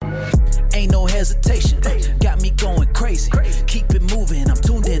hesitation. Got me going crazy. Keep it moving. I'm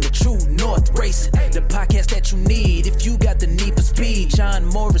tuned in to True North Racing. The podcast that you need if you got the need for speed. John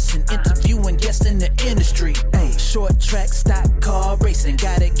Morrison interviewing guests in the industry. Hey, short track, stock car racing.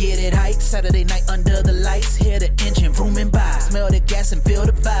 Gotta get it hype. Saturday night under the lights. Hear the engine rooming by. Smell the gas and feel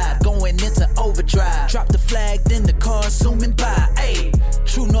the vibe. Going into overdrive. Drop the flag, then the car zooming by. Hey,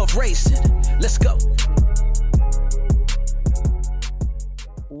 True North Racing. Let's go.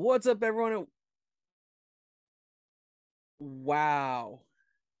 What's up, everyone? Wow.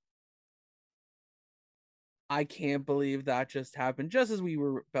 I can't believe that just happened. Just as we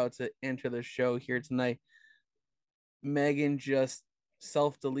were about to enter the show here tonight, Megan just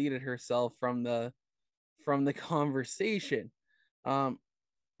self-deleted herself from the conversation.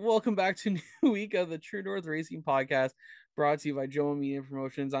 Welcome back to a new week of the True North Racing Podcast, brought to you by Joe Media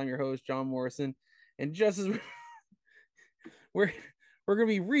Promotions. I'm your host, John Morrison, and just as we're going to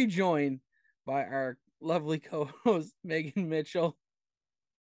be rejoined by our lovely co-host, Megan Mitchell.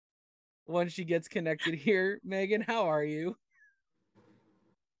 Once she gets connected here, Megan, how are you?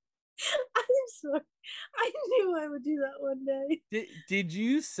 I'm sorry. I knew I would do that one day. Did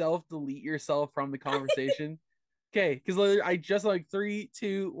you self-delete yourself from the conversation? Okay, because I just 3,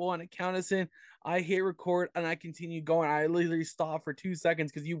 2, 1, count us in. I hit record and I continue going. I literally stopped for 2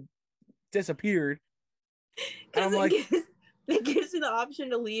 seconds because you disappeared. And I'm like, it gives you the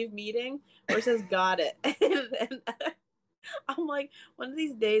option to leave meeting or it says got it. And I'm like, one of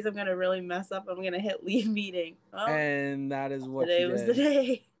these days I'm gonna really mess up. I'm gonna hit leave meeting. Well, and that is what today was the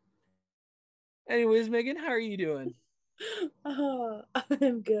day. Anyways, Megan, how are you doing? Oh,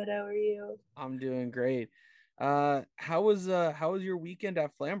 I'm good. How are you? I'm doing great. How was your weekend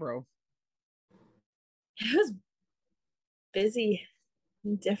at Flamborough? It was busy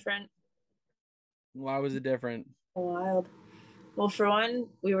and different. Why was it different? Wild. Well, for one,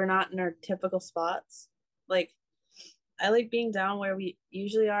 we were not in our typical spots. Like, I like being down where we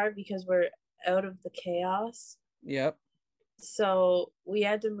usually are because we're out of the chaos. Yep. So we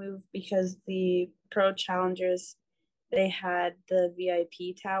had to move because the pro challengers, they had the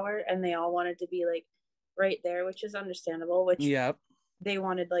VIP tower and they all wanted to be like right there, which is understandable, which yep. They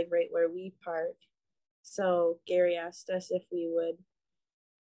wanted like right where we park. So Gary asked us if we would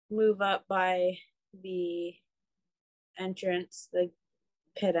move up by the entrance, the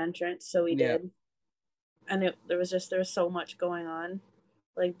pit entrance. So we did. And there was so much going on,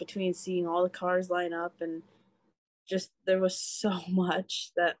 like between seeing all the cars line up and just there was so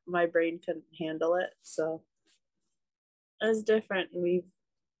much that my brain couldn't handle it. So it was different. We've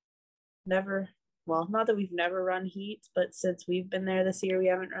never, well, not that we've never run heats, but since we've been there this year, we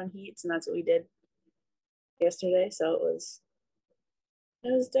haven't run heats, and that's what we did yesterday. So it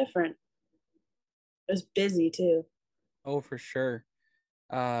was different. It was busy too. Oh, for sure.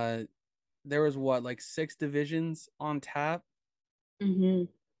 There was 6 divisions on tap. Mm-hmm.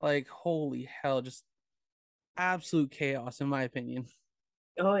 Like, holy hell, just absolute chaos in my opinion.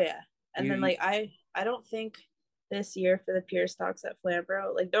 Oh yeah. And then I don't think this year for the pure stocks at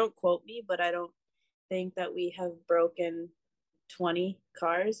Flamborough, like don't quote me, but I don't think that we have broken 20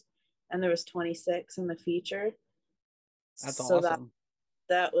 cars, and there was 26 in the feature. That's so awesome.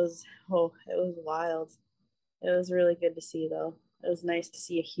 That was it was wild. It was really good to see though. It was nice to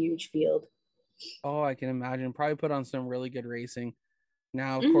see a huge field. Oh, I can imagine. Probably put on some really good racing.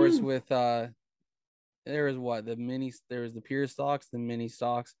 Now, of course, with there was there was the pure stocks, the mini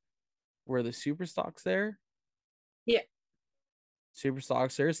stocks. Were the super stocks there? Yeah. Super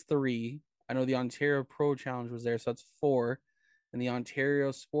stocks, there's 3. I know the Ontario Pro Challenge was there, so that's 4. And the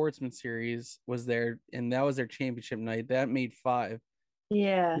Ontario Sportsman Series was there, and that was their championship night. That made 5.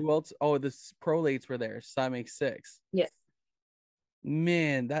 Yeah. Who else? Oh, the pro lates were there, so that makes 6. Yeah.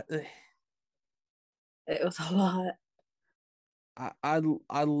 Man, that it was a lot.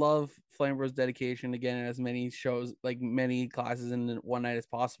 I love Flamborough's dedication to getting as many shows, like many classes in one night as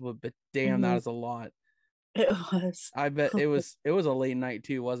possible, but damn, that is a lot. It was. I bet it was a late night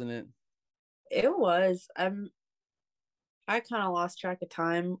too, wasn't it? It was. I kind of lost track of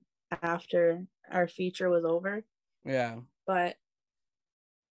time after our feature was over. Yeah. But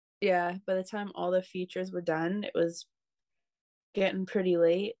yeah, by the time all the features were done, it was getting pretty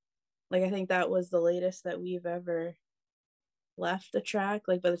late. Like I think that was the latest that we've ever left the track.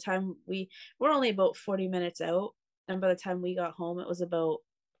 Like by the time we're only about 40 minutes out, and by the time we got home it was about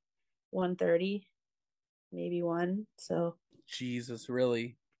 1:30, maybe 1. So Jesus,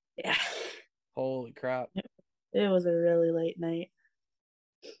 really? Yeah. Holy crap. It was a really late night.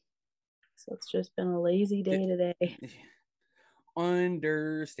 So it's just been a lazy day today.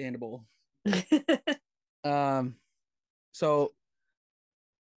 Understandable. So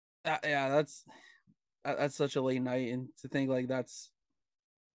Yeah, that's such a late night, and to think like that's,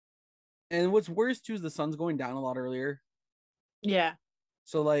 and what's worse too is the sun's going down a lot earlier. Yeah.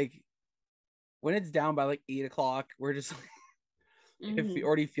 So like when it's down by like 8 o'clock, we're just like, it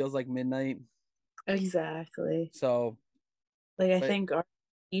already feels like midnight. Exactly. So like I think our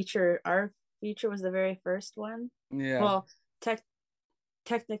feature was the very first one. yeah, Well,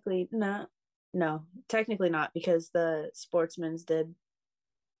 technically not. No, technically not because the Sportsman's did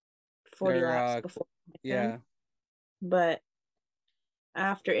 40 they're laps before yeah, intermission. But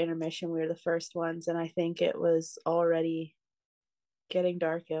after intermission, we were the first ones, and I think it was already getting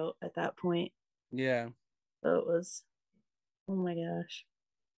dark out at that point. yeah. So it was, oh my gosh.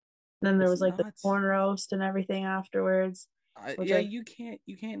 Then there It's was like the nuts. corn roast and everything afterwards, which Yeah, I you can't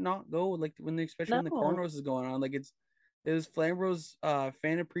not go, like when especially when the no. cornrows is going on. Like it was Flambrose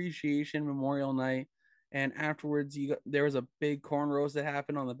fan appreciation Memorial Night, and afterwards there was a big cornrows that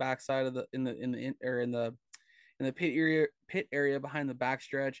happened on the backside of the in the pit area behind the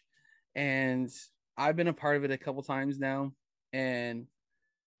backstretch, and I've been a part of it a couple times now, and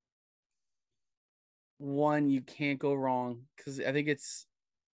one, you can't go wrong because I think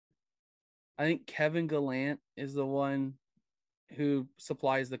Kevin Gallant is the one who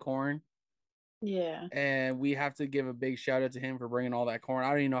supplies the corn, Yeah. and we have to give a big shout out to him for bringing all that corn. I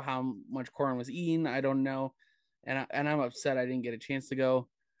don't even know how much corn was eaten. I don't know, and I'm upset I didn't get a chance to go,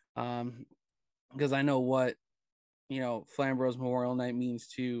 because I know what Flamboro's Memorial Night means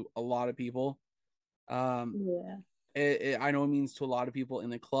to a lot of people. Um, Yeah. I know it means to a lot of people in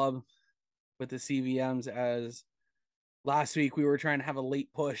the club with the CVMs. As last week we were trying to have a late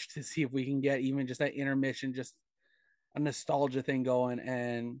push to see if we can get even just that intermission, just a nostalgia thing going,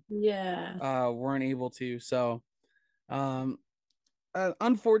 and Yeah. weren't able to. So um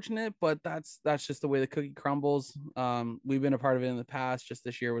unfortunate, but that's just the way the cookie crumbles. We've been a part of it in the past, just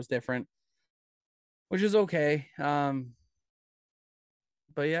this year was different, which is okay. But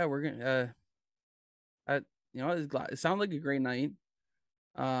yeah, we're gonna it sounded like a great night.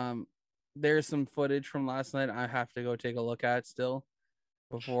 um there's some footage from last night I have to go take a look at still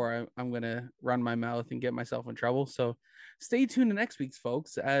before I'm gonna run my mouth and get myself in trouble. So stay tuned to next week's,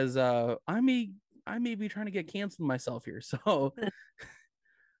 folks, as I may be trying to get canceled myself here. So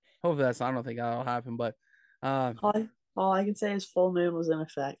hopefully I don't think that'll happen, but all, all I can say is full moon was in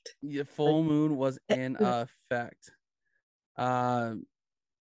effect. yeah, Like full moon was in effect. Um,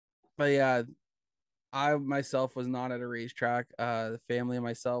 but yeah, I myself was not at a racetrack. The family and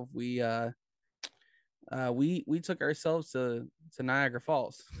myself, we took ourselves to Niagara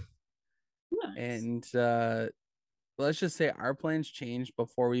Falls, nice. and let's just say our plans changed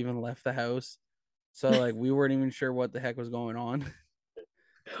before we even left the house. So like we weren't even sure what the heck was going on.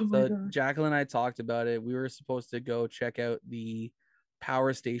 Oh my So god. Jacqueline and I talked about it. We were supposed to go check out the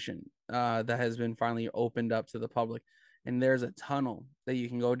power station that has been finally opened up to the public. And there's a tunnel that you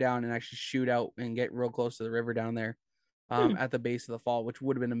can go down and actually shoot out and get real close to the river down there, at the base of the fall, which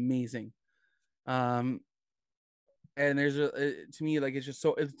would have been amazing. And to me, like, it's just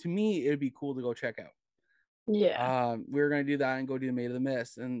to me, it'd be cool to go check out. Yeah. We were going to do that and go do Maid of the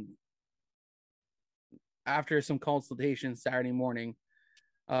Mist. And after some consultation Saturday morning,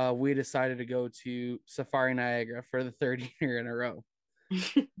 we decided to go to Safari Niagara for the third year in a row.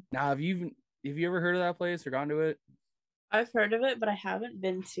 Now, have you ever heard of that place or gone to it? I've heard of it, but I haven't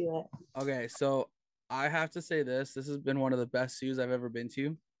been to it. Okay, so I have to say this has been one of the best zoos I've ever been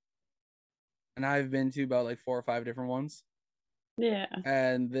to. And I've been to about like 4 or 5 different ones. Yeah.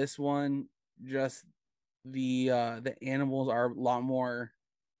 And this one, just the animals are a lot more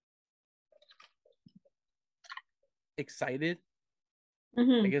excited,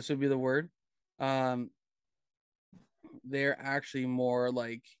 I guess would be the word. Um, they're actually more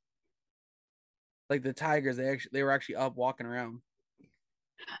like the tigers. They were actually up walking around.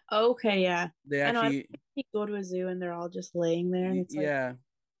 Okay, yeah. They I know. actually, You go to a zoo and they're all just laying there, and it's like yeah.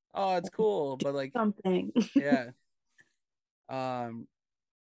 Oh, it's cool, but like, something. yeah. Um,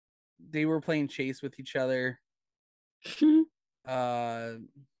 they were playing chase with each other. Uh,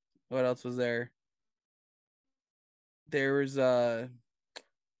 what else was there? There was well,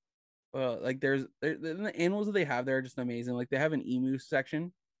 like the animals that they have there are just amazing. Like they have an emu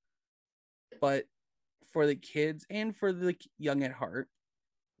section, but for the kids and for the young at heart,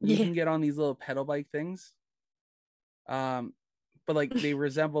 you Yeah. can get on these little pedal bike things. But like they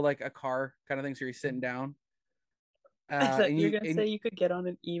resemble like a car kind of thing, so you're sitting down. I thought And you were you gonna say you could get on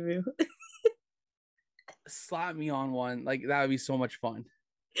an emu. slap me on one, like that would be so much fun.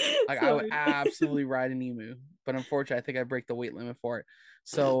 Like I would Sorry. absolutely ride an emu, but unfortunately, I think I break the weight limit for it.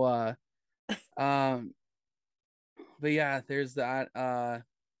 So, um, but yeah, there's that.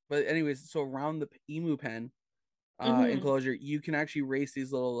 but anyways, so around the emu pen Mhm. enclosure, you can actually race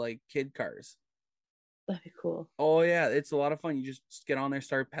these little like kid cars. That'd be cool. Oh yeah, it's a lot of fun. You just get on there,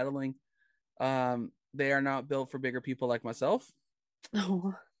 start pedaling. They are not built for bigger people like myself.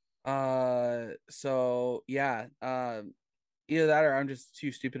 Oh. So yeah, either that or I'm just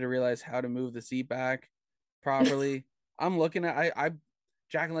too stupid to realize how to move the seat back properly. I'm looking at I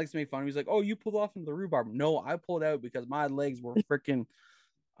Jack likes to make fun of me. He's like, "Oh, you pulled off into the rhubarb." No, I pulled out because my legs were freaking.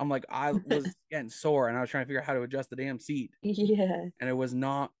 I'm like, I was getting sore and I was trying to figure out how to adjust the damn seat, Yeah. and it was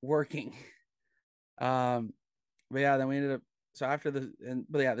not working. Um, but yeah, then we ended up. So after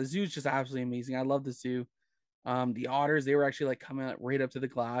but yeah, the zoo's just absolutely amazing. I love the zoo. The otters, they were actually like coming out right up to the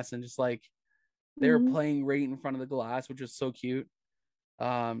glass and just like they were Mhm. playing right in front of the glass, which was so cute.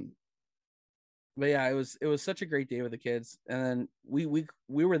 Um, but yeah, it was such a great day with the kids, and then we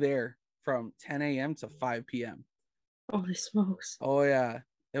were there from 10 a.m. to 5 p.m. Holy smokes. Oh yeah,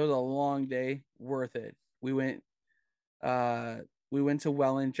 it was a long day, worth it. We went uh we went to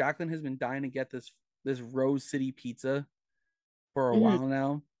Welland. Jacqueline has been dying to get this Rose City pizza for a Mhm. while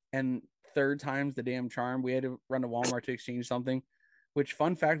now, and third time's the damn charm. We had to run to Walmart to exchange something, which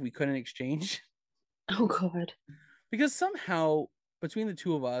fun fact we couldn't exchange Oh God. because somehow between the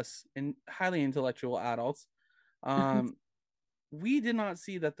two of us and highly intellectual adults, um, we did not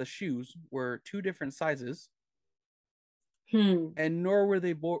see that the shoes were two different sizes, Hmm. and nor were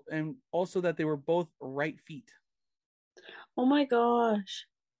they both, and also that they were both right feet. Oh my gosh.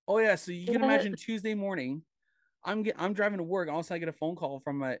 Oh yeah, so you can What? imagine Tuesday morning. I'm driving to work. And also, I get a phone call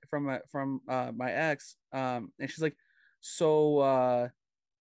from my ex, and she's like, "So,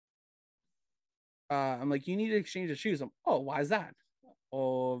 I'm like, you need to exchange the shoes." Oh, why is that?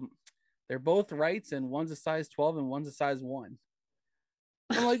 Oh, they're both rights, and one's a size 12 and one's a size 1.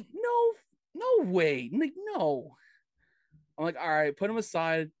 I'm like, no way, like no. I'm like, all right, put them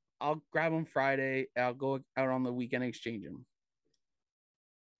aside. I'll grab them Friday. I'll go out on the weekend and exchange them.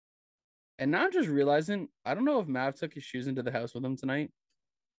 And now I'm just realizing I don't know if Mav took his shoes into the house with him tonight.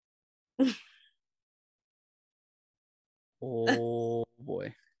 Oh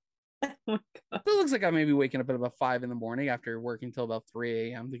boy. Oh my God. So it looks like I may be waking up at about 5 in the morning after working till about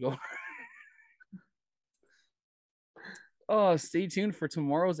 3 a.m. to go. Oh, stay tuned for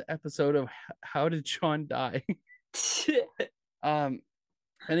tomorrow's episode of How Did John Die? um,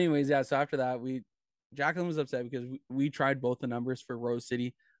 anyways, yeah. So after that, Jacqueline was upset because we tried both the numbers for Rose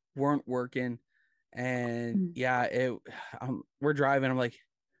City, weren't working, and yeah, we're driving. I'm like,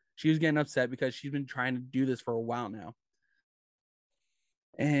 she was getting upset because she's been trying to do this for a while now,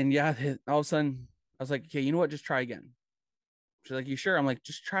 and yeah, all of a sudden I was like, okay, you know what? Just try again. She's like, you sure? I'm like,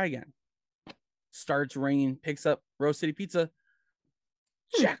 just try again. Starts ringing, picks up Rose City Pizza.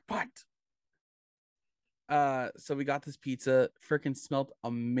 Jackpot. So we got this pizza, freaking smelled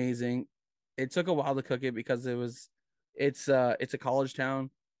amazing. It took a while to cook it because it's a college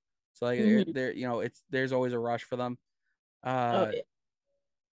town. So like Mhm. there, there's always a rush for them. Oh Uh yeah.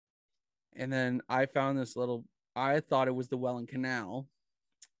 and then I found this little I thought it was the Welland Canal.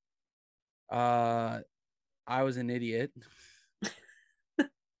 Uh I was an idiot.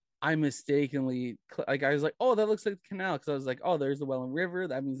 I mistakenly like I was like, oh, that looks like the canal because I was like, oh, there's the Welland River.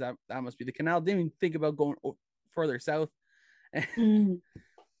 That means that must be the canal. Didn't even think about going further south. Mhm.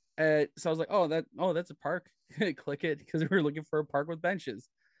 So I was like, oh, that's a park. Click it because we were looking for a park with benches.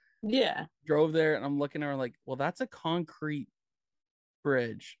 Yeah. Drove there and I'm looking at her like, well, that's a concrete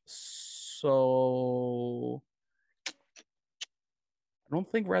bridge. So I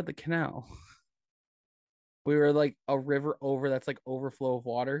don't think we're at the canal. We were like a river over that's like overflow of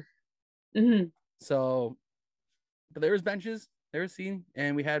water. Mhm. So, but there was benches, there was seating,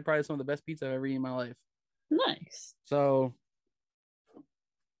 and we had probably some of the best pizza I've ever eaten in my life. Nice. So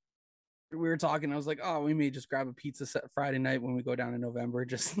we were talking. I was like, oh, we may just grab a pizza set Friday night when we go down in November.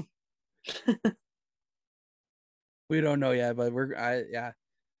 Just we don't know yet, but yeah.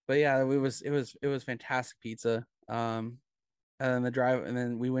 But yeah, it was fantastic pizza. And then the drive, and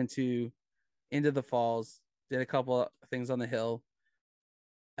then we went into the falls, did a couple of things on the hill,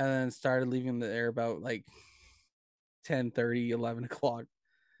 and then started leaving there about like 10:30, 11 o'clock.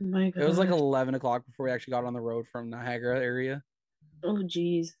 Oh my It was like gosh. 11 o'clock before we actually got on the road from Niagara area. Oh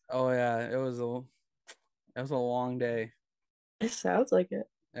geez. Oh yeah, it was a long day. It sounds like it.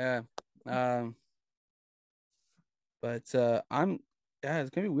 Yeah. Um, but I'm yeah, it's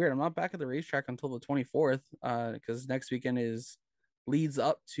gonna be weird. I'm not back at the racetrack until the 24th, because next weekend leads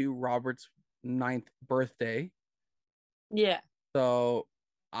up to Robert's 9th birthday. Yeah. So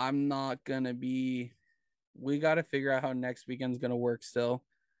I'm not gonna be. We got to figure out how next weekend's gonna work still,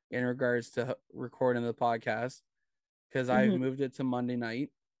 in regards to recording the podcast, because I've Mhm. moved it to Monday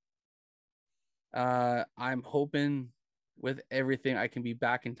night. I'm hoping with everything I can be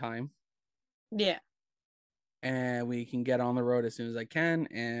back in time. Yeah. And we can get on the road as soon as I can.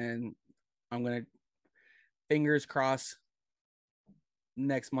 And I'm gonna, fingers crossed,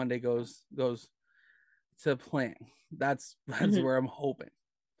 next Monday goes to plan. That's Mhm. where I'm hoping.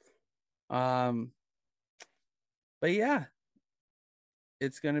 But yeah,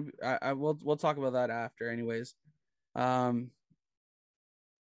 it's gonna be. We'll talk about that after, anyways. I'm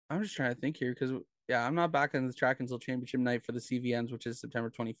just trying to think here because yeah, I'm not back on the track until championship night for the CVMs, which is September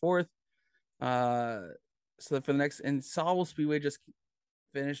 24th. So for the next, and Sawwell Speedway just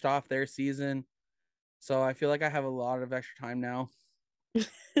finished off their season, so I feel like I have a lot of extra time now.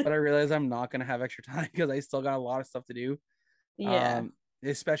 But I realize I'm not gonna have extra time because I still got a lot of stuff to do. Yeah.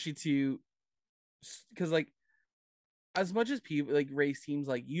 Especially because like as much as people like race teams,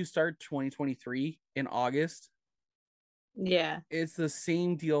 like you start 2023 in August, Yeah. it's the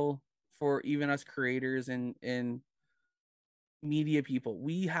same deal for even us creators and media people.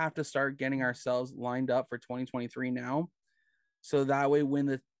 We have to start getting ourselves lined up for 2023 now, so that way when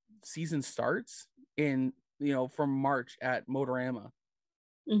the season starts in from March at Motorama,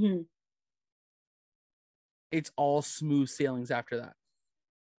 Hmm. it's all smooth sailings after that.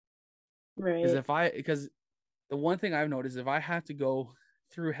 Right. Because the one thing I've noticed, if I have to go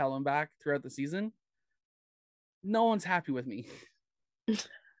through hell and back throughout the season, no one's happy with me.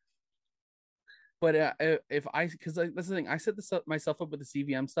 But if I, because that's the thing, I set myself up with the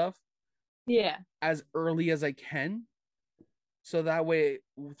CVM stuff Yeah. as early as I can, so that way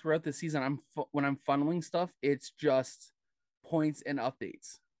throughout the season, when I'm funneling stuff, it's just points and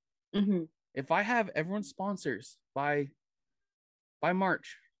updates. Hmm. If I have everyone's sponsors by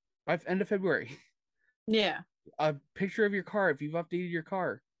March, by end of February, Yeah. a picture of your car if you've updated your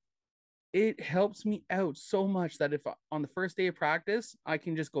car, it helps me out so much that if on the first day of practice, I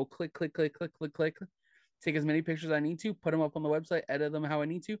can just go click, click, click, click, click, click, take as many pictures as I need to, put them up on the website, edit them how I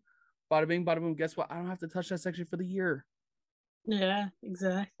need to. Bada bing, bada boom. Guess what? I don't have to touch that section for the year. Yeah,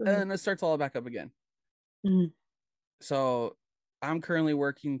 exactly. And then it starts all back up again. Mhm. So I'm currently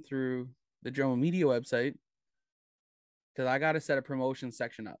working through the Jomo Media website because I got to set a promotion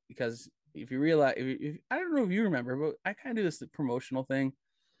section up. Because if you realize, if I don't know if you remember, but I kind of do this promotional thing,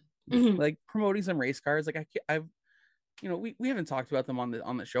 Mhm. like promoting some race cars. Like I've we haven't talked about them on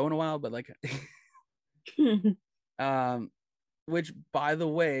the show in a while, but like um which by the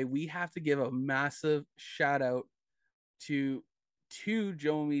way, we have to give a massive shout out to two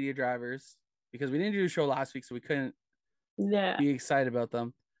Joe Media drivers because we didn't do a show last week, so we couldn't Yeah. be excited about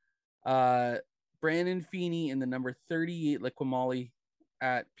them. uh Brandon Feeney in the number 38 Liqui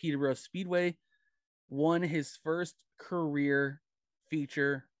at Peterborough Speedway won his first career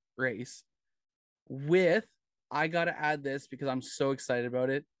feature race with, I gotta add this because I'm so excited about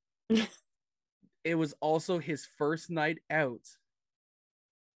it, it was also his first night out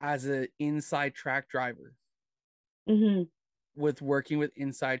as an inside track driver Hmm. with working with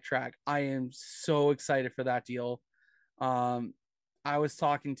inside track. I am so excited for that deal. um I was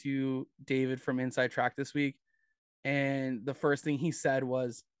talking to David from inside track this week, and the first thing he said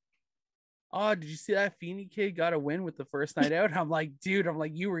was, oh, did you see that Feeney kid got a win with the first night out? I'm like, dude,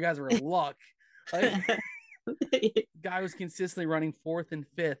 you guys were luck. Like, guy was consistently running fourth and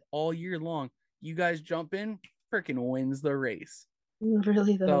fifth all year long. You guys jump in, freaking wins the race.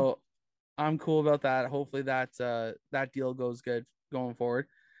 Really though. So I'm cool about that. Hopefully that deal goes good going forward.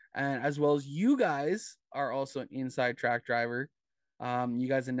 And as well as you guys are also an inside track driver. You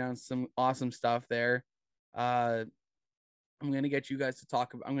guys announced some awesome stuff there. I'm gonna get you guys to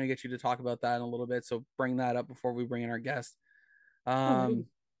talk. I'm gonna get you to talk about that in a little bit. So bring that up before we bring in our guest. Alrighty.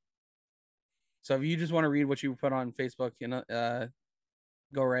 So if you just want to read what you put on Facebook,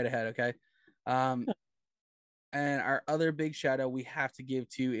 go right ahead. Okay. Um, and our other big shout out we have to give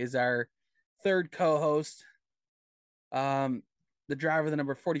to is our third co-host, the driver of the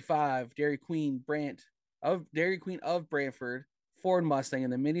number 45 Dairy Queen of Brantford Ford Mustang in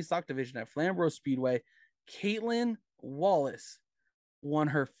the mini stock division at Flamborough Speedway. Caitlin Wallace won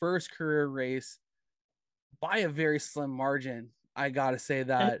her first career race by a very slim margin. I gotta say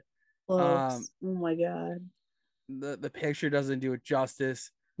that. Um, Close. Oh my god. the picture doesn't do it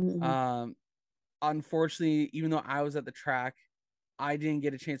justice. Mhm. Unfortunately, even though I was at the track, I didn't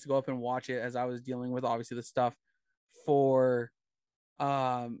get a chance to go up and watch it as I was dealing with obviously the stuff for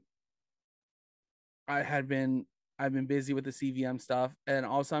I had been I've been busy with the CVM stuff, and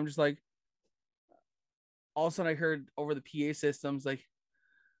also I'm just like, all of a sudden I heard over the PA systems like,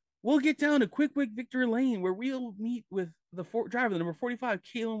 we'll get down to Quick Victory Lane where we'll meet with the driver, the number 45,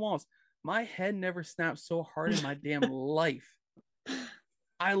 Caitlin Wallace. My head never snapped so hard in my damn life.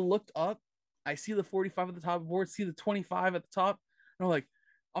 I looked up I see the 45 at the top of the board, see the 25 at the top, and I'm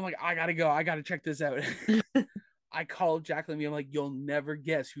like, I gotta go, I gotta check this out. I called Jacqueline. I'm like, you'll never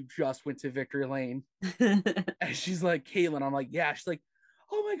guess who just went to Victory Lane. And she's like, Caitlin. I'm like, yeah. She's like,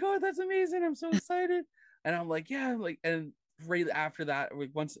 oh my god, that's amazing. I'm so excited. And I'm like, yeah. I'm like, and right after that,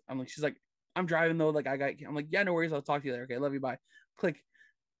 once I'm like, she's like, I'm driving though. Like, I'm like, yeah, no worries. I'll talk to you later. Okay, love you. Bye. Click.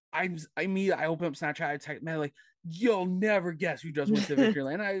 I open up Snapchat. I text man, like, you'll never guess who just went to Victory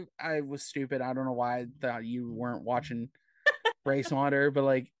Lane. I was stupid. I don't know why I thought you weren't watching Race Water, but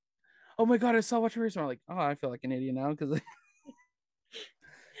like, oh my god, I saw watching Race Water. Like, oh, I feel like an idiot now because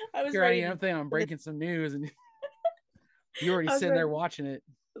I was here I ready am thinking I'm breaking some news, and you're already I was sitting there ready. watching it.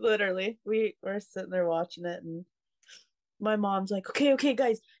 Literally, we were sitting there watching it, and my mom's like, okay,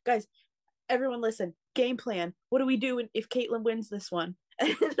 guys, everyone listen. Game plan. What do we do if Caitlin wins this one?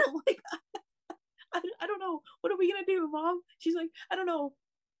 And I'm like, I don't know. What are we gonna do, Mom? She's like, I don't know.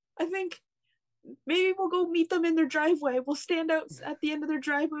 I think maybe we'll go meet them in their driveway. We'll stand out at the end of their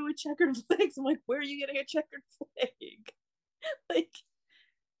driveway with checkered flags. I'm like, where are you getting a checkered flag? Like,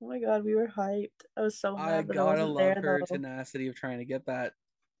 oh my god, we were hyped. I was so I mad that I gotta wasn't love there her though. tenacity of trying to get that.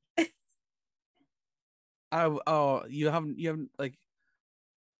 You haven't like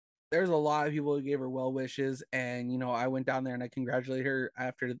there's a lot of people who gave her well wishes, and I went down there and I congratulated her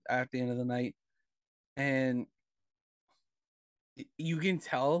at the end of the night, and you can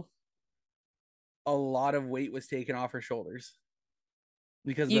tell a lot of weight was taken off her shoulders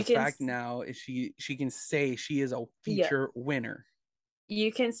because You the can, fact now is she can say she is a yeah, feature winner.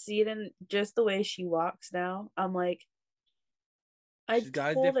 you can see it in just the way she walks now. I'm like, I She's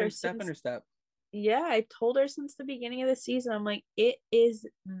got a told her different step in since, her step. yeah, I told her since the beginning of the season. I'm like, it is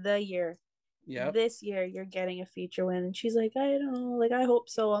the year. Yep. This year you're getting a feature win. And she's like, I don't know, like I hope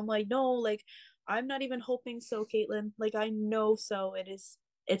so. I'm like, no, like I'm not even hoping so, Caitlin. Like I know so.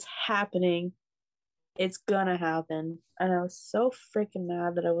 It's happening. It's gonna happen. And I was so freaking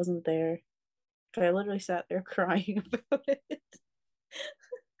mad that I wasn't there. I literally sat there crying about it.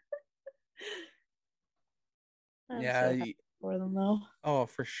 I'm Yeah. so happy for them though. Oh,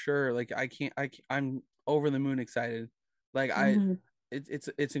 for sure. Like I'm over the moon excited. Like Mm-hmm.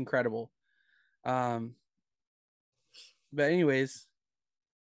 it's incredible. Um, but anyways,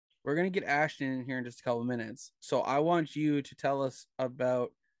 we're gonna get Ashton in here in just a couple minutes. So I want you to tell us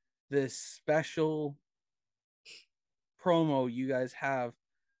about this special promo you guys have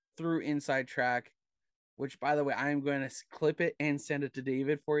through Inside Track, which by the way, I am going to clip it and send it to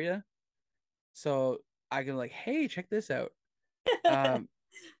David for you. So I can like, hey, check this out. Um,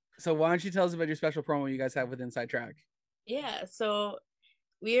 so why don't you tell us about your special promo you guys have with Inside Track? Yeah, so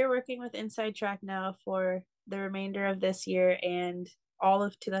we are working with Inside Track now for the remainder of this year and all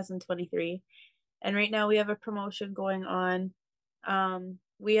of 2023. And right now we have a promotion going on.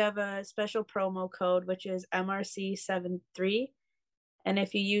 We have a special promo code, which is MRC73. And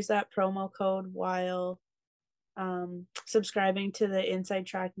if you use that promo code while subscribing to the Inside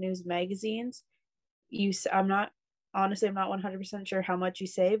Track News magazines, I'm not 100% sure how much you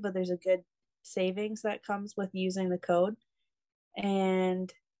save, but there's a good savings that comes with using the code.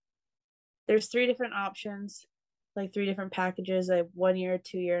 And there's 3 different options, like 3 different packages: a 1 year,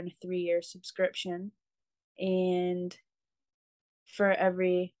 2 year, and a 3 year subscription. And for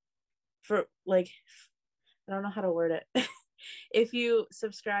every, for like, I don't know how to word it. If you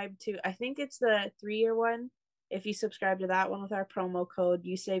subscribe to, I think it's the 3 year one. If you subscribe to that one with our promo code,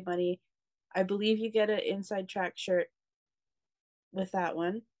 you save money. I believe you get an Inside Track shirt with that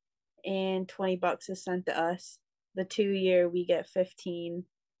one, and $20 is sent to us. The 2 year we get 15,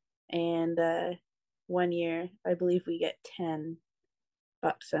 and 1 year I believe we get $10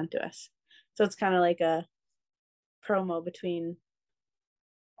 sent to us. So it's kind of like a promo between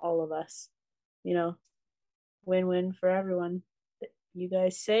all of us, you know, win-win for everyone. You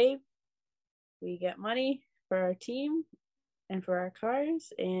guys save, we get money for our team and for our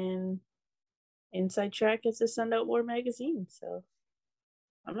cars, and Inside Track gets to send out more magazines. So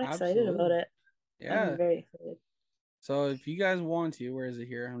I'm excited about Absolutely. it. I'm Yeah. very excited. So if you guys want to, where is it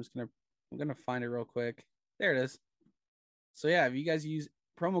here? I'm gonna find it real quick. There it is. So yeah, if you guys use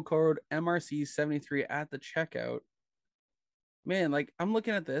promo code MRC73 at the checkout, man, like I'm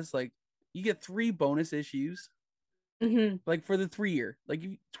looking at this, like you get 3 bonus issues, Mm-hmm. like for the 3 year, like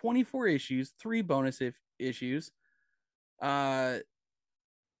 24 issues, 3 bonus issues. Uh,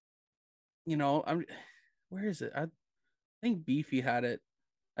 I'm where is it? I think Beefy had it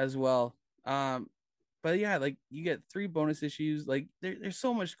as well. But yeah, like you get 3 bonus issues. Like there's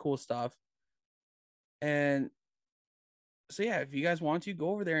so much cool stuff. And so yeah, if you guys want to go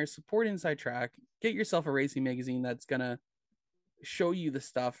over there and support Inside Track, get yourself a racing magazine that's gonna show you the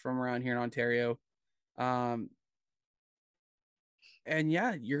stuff from around here in Ontario. And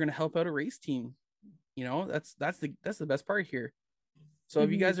yeah, you're gonna help out a race team. You know, that's the best part here. So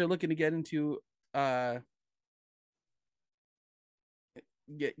if you guys are looking to get into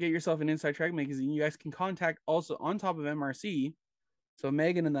get yourself an Inside Track magazine, you guys can contact also on top of MRC. So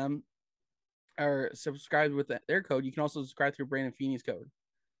Megan and them are subscribed with their code. You can also subscribe through Brandon Feeney's code.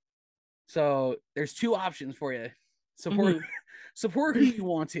 So there's two options for you. Support who you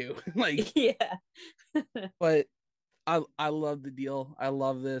want to. Like, yeah. But I love the deal. I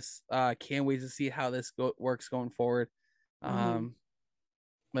love this. Can't wait to see how this works going forward.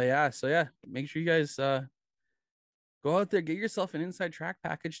 But yeah, so yeah, make sure you guys go out there, get yourself an Inside Track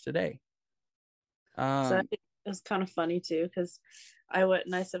package today. So it was kind of funny too, because I went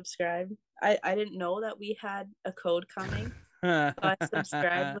and I subscribed. I didn't know that we had a code coming. So I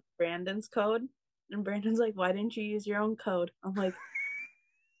subscribed with Brandon's code, and Brandon's like, "Why didn't you use your own code?" I'm like,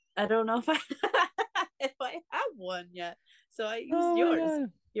 "I don't know if I have one yet." So I used yours.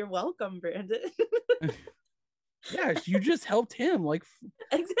 God. You're welcome, Brandon. Yeah, you just helped him. Like,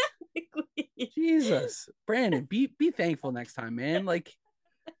 exactly. Jesus, Brandon, be thankful next time, man. Like,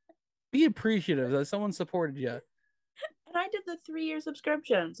 be appreciative that someone supported you. And I did the 3-year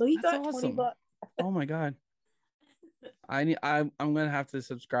subscription, so he got awesome. $20. Oh my god. I'm gonna have to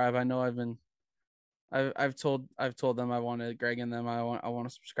subscribe. I know I've told them I wanted Greg and them I want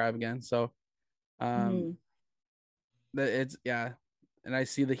to subscribe again. So it's and I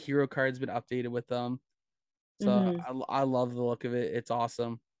see the hero card's been updated with them. So I love the look of it. It's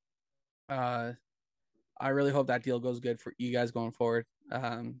awesome. I really hope that deal goes good for you guys going forward.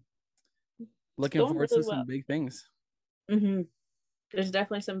 Looking forward to some big things. There's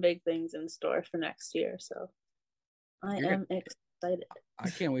definitely some big things in store for next year. So I am excited. I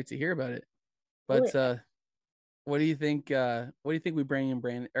can't wait to hear about it. But what do you think? What do you think we bring in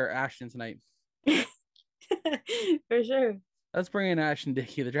Brandon or Ashton tonight? For sure. Let's bring in Ashton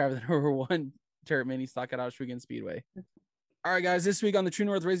Dickey, the driver of the number 1 Dirt Mini stock at Ohsweken Speedway. All right, guys. This week on the True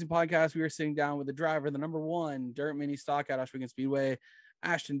North Racing Podcast, we are sitting down with the driver of the number 1 Dirt Mini stock at Ohsweken Speedway,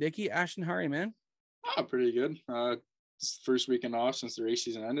 Ashton Dickey. Ashton, how are you, man? Oh, pretty good. It's the first weekend off since the race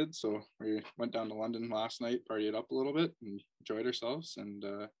season ended, so we went down to London last night, partied up a little bit, and enjoyed ourselves, and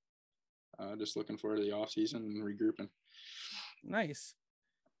just looking forward to the off season and regrouping. Nice.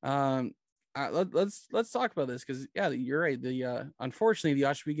 Let's talk about this because you're right. The unfortunately the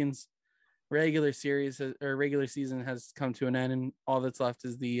Ohsweken's regular season has come to an end, and all that's left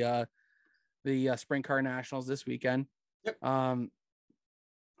is the Sprint Car Nationals this weekend. Yep.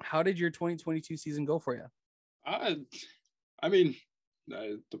 How did your 2022 season go for you? I mean,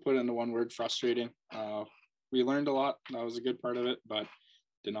 to put it into one word, frustrating. We learned a lot. That was a good part of it, but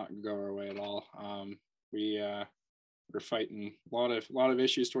did not go our way at all. We were fighting a lot of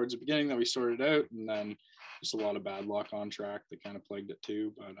issues towards the beginning that we sorted out, and then just a lot of bad luck on track that kind of plagued it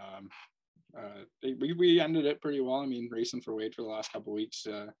too. But we ended it pretty well. I mean, racing for Wade for the last couple of weeks,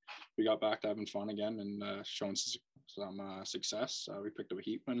 we got back to having fun again and showing some success. We picked up a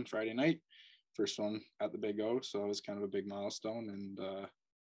heat win Friday night, first one at the Big O, so it was kind of a big milestone, and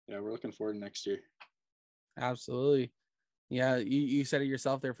we're looking forward to next year. Absolutely. Yeah, you said it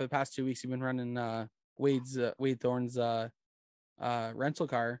yourself there. For the past 2 weeks, you've been running Wade Thorne's rental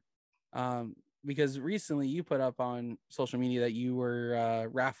car, because recently you put up on social media that you were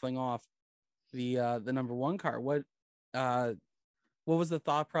raffling off the number 1 car. What was the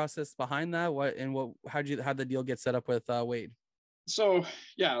thought process behind that? How'd the deal get set up with Wade? So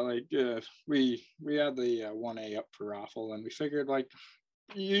we had the 1A up for raffle, and we figured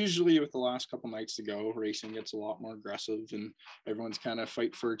usually with the last couple nights to go, racing gets a lot more aggressive and everyone's kind of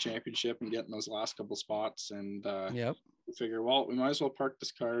fight for a championship and getting those last couple spots. And we figure, well, we might as well park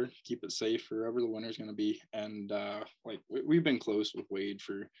this car, keep it safe for whoever the winner's going to be. And we've been close with Wade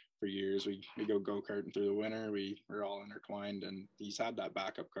for years. We go go-karting through the winter. We're all intertwined, and he's had that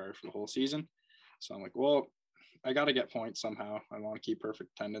backup car for the whole season. So I'm like, well, I got to get points somehow. I want to keep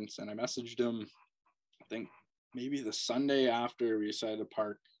perfect attendance. And I messaged him, I think maybe the Sunday after we decided to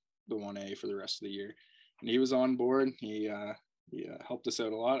park the 1A for the rest of the year. And he was on board. He helped us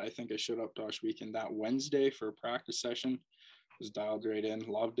out a lot. I think I showed up to Ohsweken that Wednesday for a practice session. Was dialed right in,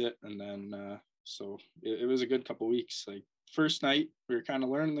 loved it. And then, so it was a good couple of weeks. Like first night, we were kind of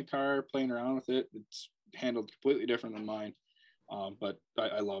learning the car, playing around with it. It's handled completely different than mine. But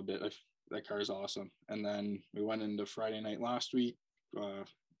I loved it. That car is awesome. And then we went into Friday night last week.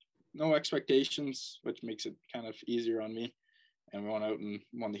 No expectations, which makes it kind of easier on me. And we went out and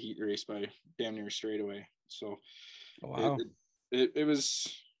won the heat race by damn near straightaway. So wow. It was,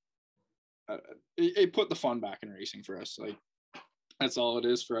 it put the fun back in racing for us. Like that's all it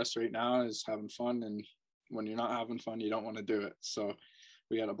is for us right now, is having fun. And when you're not having fun, you don't want to do it. So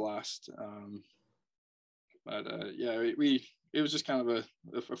we had a blast. Yeah, it was just kind of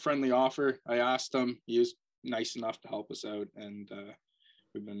a friendly offer. I asked him. He was nice enough to help us out, and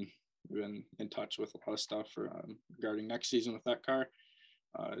we've been in touch with a lot of stuff regarding next season with that car.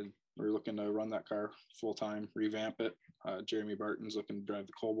 We're looking to run that car full time, revamp it. Jeremy Barton's looking to drive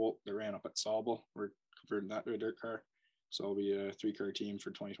the Cobalt that ran up at Sauble. We're converting that to a dirt car, so it'll be a 3-car team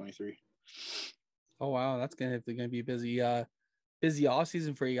for 2023. Oh wow, that's gonna be a busy off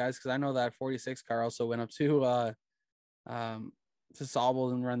season for you guys, because I know that 46 car also went up to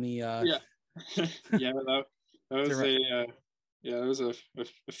Sauble and run the yeah that was it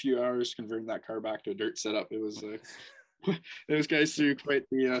was a few hours converting that car back to a dirt setup. It was those guys threw quite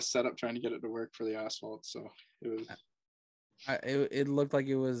the setup trying to get it to work for the asphalt. So it was. It looked like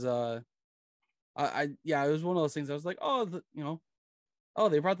it was. It was one of those things. I was like, oh,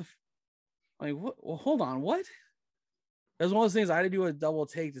 they brought the. Like, what? Well, hold on, what? It was one of those things I had to do a double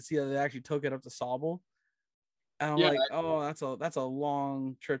take to see that they actually took it up to Sauble. And I'm like, oh, that's a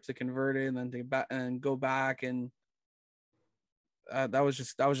long trip to convert it and then to back and go back, and that was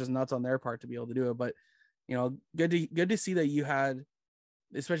just nuts on their part to be able to do it. But good to see that you had,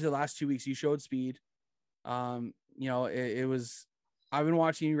 especially the last 2 weeks, you showed speed. It was, I've been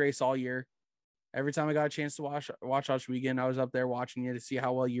watching you race all year. Every time I got a chance to watch weekend, I was up there watching you to see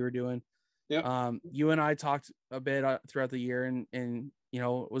how well you were doing. Yeah. You and I talked a bit throughout the year, and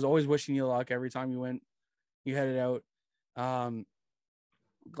was always wishing you luck every time you headed out.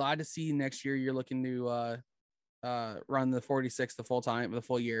 Glad to see next year you're looking to run the 46 the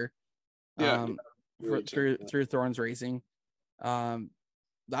full year. Through Thorns Racing.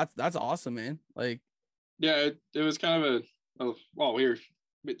 That's awesome, man. Like, yeah, it was kind of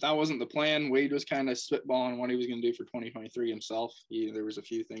that wasn't the plan. Wade was kind of spitballing what he was going to do for 2023 himself. There was a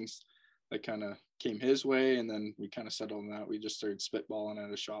few things that kind of came his way, and then we kind of settled on that. We just started spitballing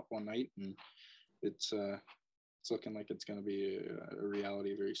at a shop one night, and it's looking like it's going to be a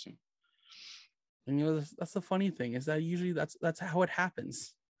reality very soon. And that's the funny thing, is that usually that's how it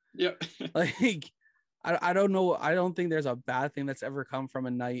happens. Yeah. Like, I don't know. I don't think there's a bad thing that's ever come from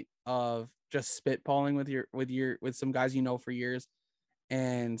a night of just spitballing with some guys for years,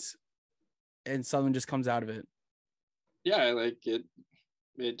 and something just comes out of it. Yeah, like it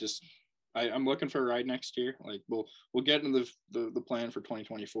just. I'm looking for a ride next year. Like we'll get into the plan for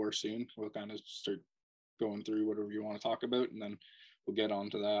 2024 soon. We'll kind of start going through whatever you want to talk about, and then we'll get on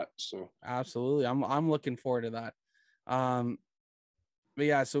to that. So absolutely, I'm looking forward to that. But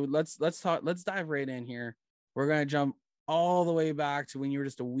yeah, so let's dive right in here. We're gonna jump all the way back to when you were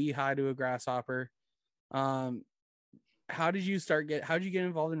just a wee high to a grasshopper. How did you get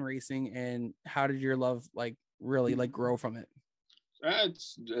involved in racing, and how did your love really grow from it?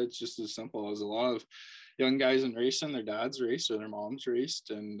 It's just as simple as a lot of young guys in racing. Their dads raced or their moms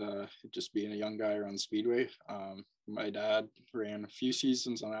raced, and just being a young guy around Speedway. My dad ran a few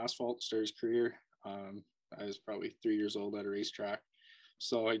seasons on asphalt, started his career. I was probably 3 years old at a racetrack,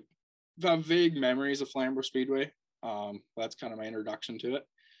 so I have vague memories of Flamborough Speedway. That's kind of my introduction to it.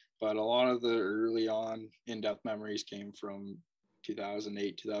 But a lot of the early on in-depth memories came from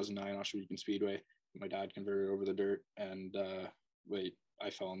 2008, 2009 Oshawa Speedway. My dad converted over the dirt, and I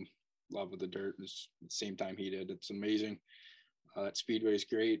fell in love with the dirt at the same time he did. It's amazing. That Speedway is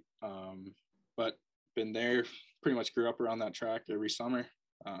great. But been there, pretty much grew up around that track every summer.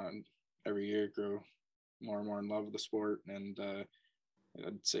 Every year grew more and more in love with the sport. And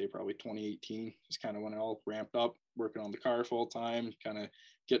I'd say probably 2018 is kind of when it all ramped up, working on the car full time, kind of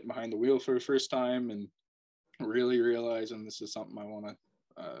getting behind the wheel for the first time, and really realizing this is something I want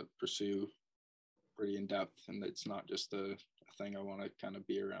to pursue pretty in depth, and it's not just a thing I want to kind of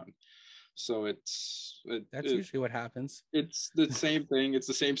be around. So that's usually what happens. It's the same thing. It's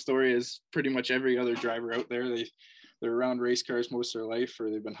the same story as pretty much every other driver out there. They're around race cars most of their life, or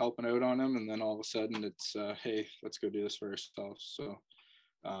they've been helping out on them, and then all of a sudden it's hey, let's go do this for ourselves. So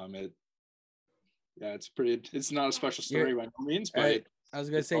it's not a special story by no means, but I was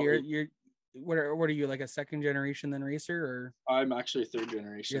gonna say you're what are you, like a second generation then racer, or? I'm actually third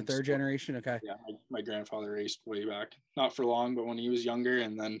generation. You're third generation, okay. Yeah, my grandfather raced way back, not for long, but when he was younger,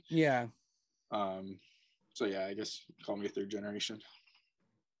 and then so yeah, I guess call me a third generation.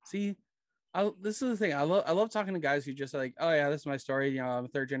 See, this is the thing. I love talking to guys who just like, oh yeah, this is my story. I'm a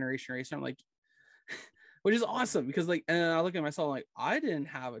third generation racer. I'm like, which is awesome, because and I look at myself like, I didn't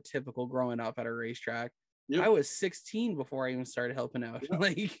have a typical growing up at a racetrack. Yep. I was 16 before I even started helping out.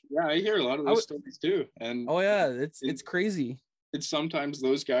 Yeah. I hear a lot of those stories too. And oh yeah, it's crazy. it's sometimes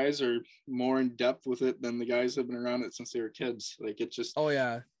those guys are more in depth with it than the guys that have been around it since they were kids. Like it just, Oh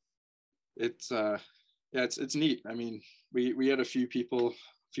yeah. it's yeah, it's neat. I mean, we had a few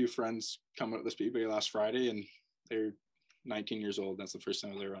friends come out of the Speedway last Friday, and they're 19 years old. That's the first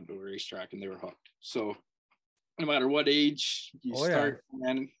time they were onto a racetrack, and they were hooked. So no matter what age you start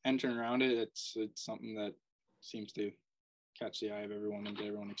and entering around it, it's something that seems to catch the eye of everyone and get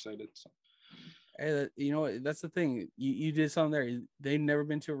everyone excited. So Hey, you know, that's the thing. You did something there. They've never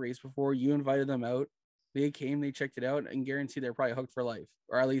been to a race before. You invited them out. They came, they checked it out, and guarantee they're probably hooked for life,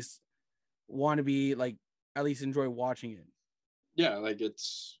 or at least want to be like, at least enjoy watching it. Yeah, like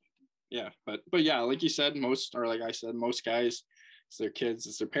it's but yeah, like you said, most guys, it's their kids,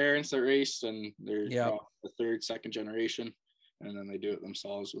 it's their parents that race, and they're the third, second generation, and then they do it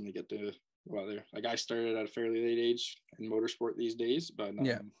themselves when they get to they're like, I started at a fairly late age in motorsport these days, but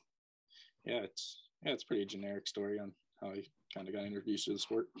it's pretty generic story on how I kind of got introduced to the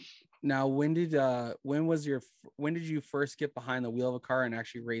sport. Now, when did you first get behind the wheel of a car and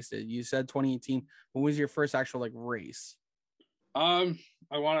actually race it? You said 2018. When was your first actual like race? I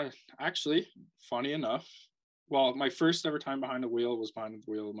want to actually, funny enough, well, my first ever time behind the wheel was behind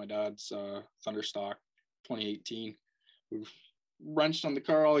the wheel of my dad's Thunderstock 2018. We wrenched on the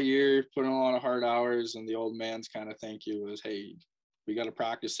car all year, put in a lot of hard hours, and the old man's kind of thank you was, hey, we got a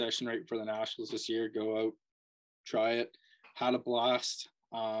practice session right for the Nationals this year. Go out, try it. Had a blast.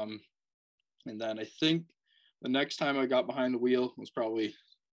 And then I think the next time I got behind the wheel was probably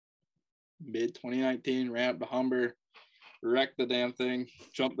mid 2019. Ran up to Humber, wrecked the damn thing,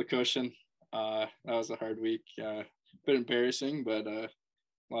 jumped the cushion. That was a hard week. A bit embarrassing, but a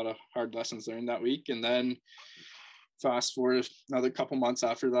lot of hard lessons learned that week. And then fast forward another couple months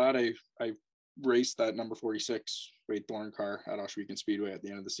after that, I raced that number 46 Wade Thorne car at Ohsweken Speedway at the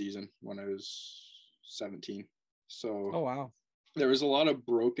end of the season when I was 17. So oh wow, there was a lot of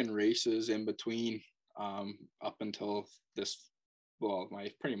broken races in between up until this, well,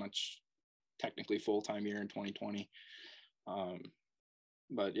 my pretty much technically full-time year in 2020.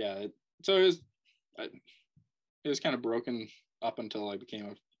 But yeah, so it was kind of broken up until I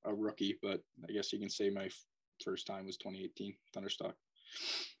became a rookie, but I guess you can say my first time was 2018 Thunderstock.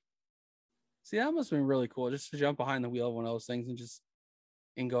 See, that must have been really cool just to jump behind the wheel of one of those things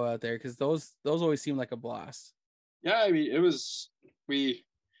and go out there, because those always seem like a blast. Yeah, I mean, it was,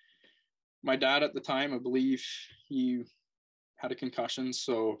 my dad at the time, I believe he had a concussion,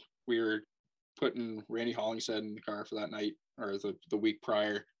 so we were putting Randy Hollingshead in the car for that night, or the week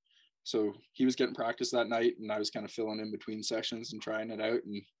prior. So he was getting practice that night, and I was kind of filling in between sessions and trying it out.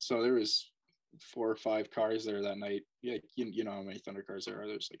 And so there was 4 or 5 cars there that night. Yeah, you know how many Thunder cars there are.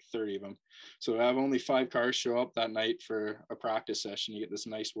 There's like 30 of them. So I have only 5 cars show up that night for a practice session. You get this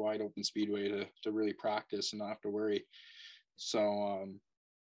nice wide open speedway to really practice and not have to worry. So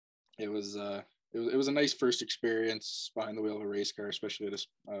it was a nice first experience behind the wheel of a race car, especially at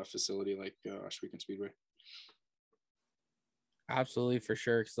a facility like Ohsweken Speedway. Absolutely, for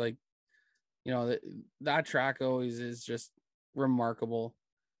sure. Because like, you know, that track always is just remarkable,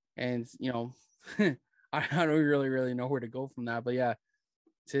 and you know, I don't really know where to go from that. But yeah,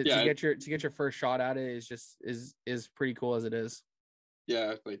 to get your first shot at it is pretty cool as it is.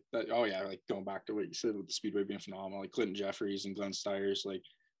 Yeah, like that. Oh yeah, like going back to what you said with the speedway being phenomenal, like Clinton Jeffries and Glenn Stiers, like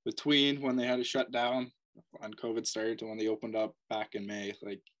between when they had to shut down when COVID started to when they opened up back in May,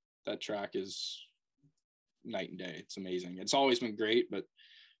 like that track is night and day. It's amazing. It's always been great, but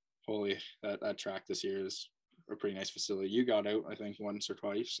holy, that track this year is a pretty nice facility. You got out, I think, once or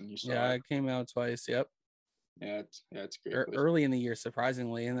twice, and you saw. Yeah, I came out twice. Yep. Yeah, it's great. Early in the year,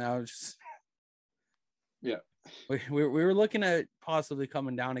 surprisingly, and I was just. Yeah. We were looking at possibly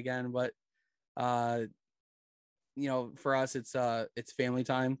coming down again, but you know, for us it's family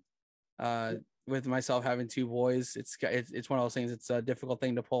time. With myself having 2 boys, it's one of those things. It's a difficult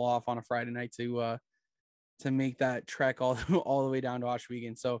thing to pull off on a Friday night to make that trek all the way down to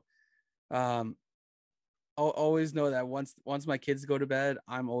Ohsweken. So I'll always know that once my kids go to bed,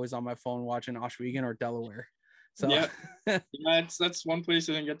 I'm always on my phone watching Ohsweken or Delaware. So yeah, that's one place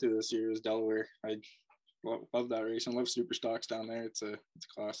I didn't get to this year is Delaware. I love that race and love super stocks down there. It's a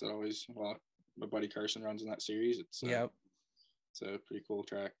class that always, well, my buddy Carson runs in that series. It's it's a pretty cool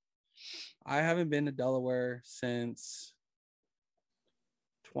track. I haven't been to Delaware since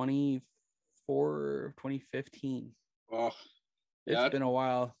 2015. Well, it's been a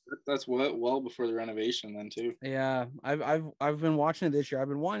while. That's well before the renovation then too. Yeah, I've been watching it this year. I've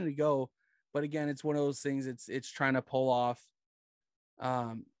been wanting to go, but again, it's one of those things. It's trying to pull off.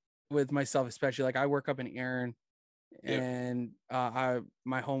 With myself, especially, like I work up in Erin, and I call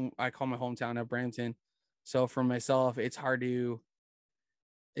my hometown of Brampton. So for myself, it's one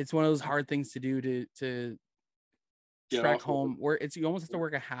of those hard things to do to trek home where you almost have to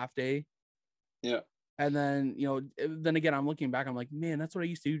work a half day. Yeah. And then, then again, I'm looking back, I'm like, man, that's what I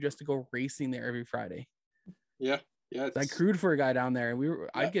used to do just to go racing there every Friday. Yeah. Yeah. I crewed for a guy down there, and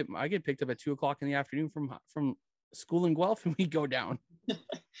I'd get picked up at 2:00 in the afternoon from school in Guelph, and we go down.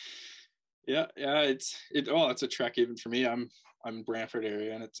 Yeah. It's a trek even for me. I'm in Brantford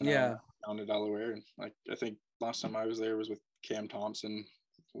area, and it's an hour down to Delaware. And like, I think last time I was there was with Cam Thompson.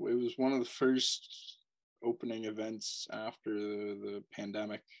 It was one of the first opening events after the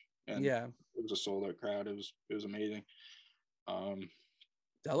pandemic, and it was a sold out crowd. It was amazing.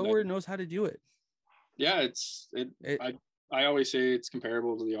 Delaware knows how to do it. Yeah, I always say it's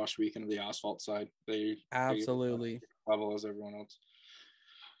comparable to the Osh Weekend of the asphalt side. They absolutely level as everyone else.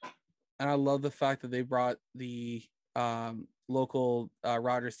 And I love the fact that they brought the local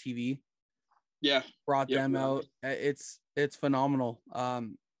Rogers TV. Yeah, brought them out. It's phenomenal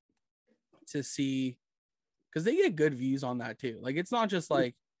to see, because they get good views on that too. Like, it's not just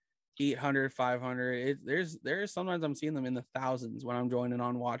like 800, 500. There's sometimes I'm seeing them in the thousands when I'm joining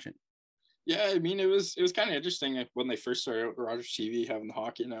on watching. Yeah, I mean, it was kind of interesting when they first started out Rogers TV having the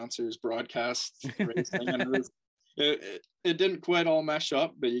hockey announcers broadcast racing, and it didn't quite all mesh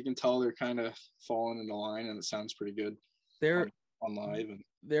up, but you can tell they're kind of falling into line, and it sounds pretty good. On live. And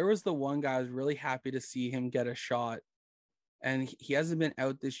there was the one guy I was really happy to see him get a shot, and he hasn't been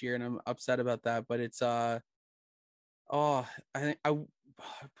out this year, and I'm upset about that. But it's I think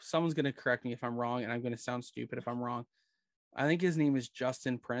someone's gonna correct me if I'm wrong, and I'm gonna sound stupid if I'm wrong. I think his name is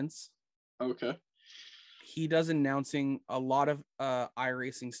Justin Prince. Okay. He does announcing a lot of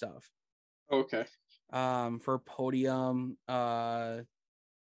iRacing stuff. Okay. For Podium,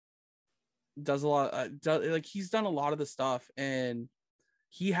 does a lot he's done a lot of the stuff, and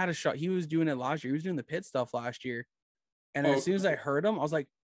he had a shot. He was doing it last year. He was doing the pit stuff last year, and as soon as I heard him, I was like,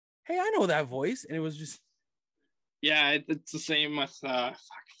 hey, I know that voice. And it was just, it's the same with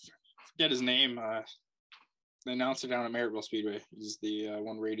forget his name, the announcer down at Merrittville Speedway. He's the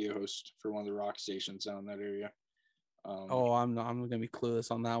one radio host for one of the rock stations down in that area. I'm gonna be clueless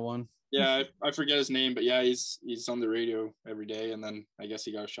on that one. Yeah, I forget his name, but yeah, he's on the radio every day, and then I guess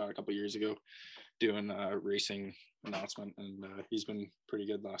he got a shot a couple of years ago doing racing announcement, and he's been pretty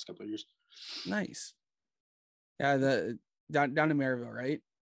good the last couple of years. Nice. Yeah, the down to Merrittville, right?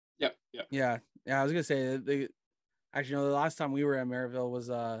 Yep. Yeah. I was gonna say the last time we were at Merrittville was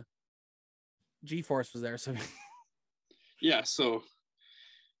G-Force was there, so yeah. So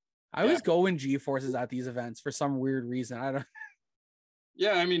I always go in G-Forces at these events for some weird reason. I don't.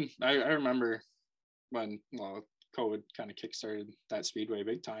 Yeah, I mean, I remember when COVID kind of kickstarted that speedway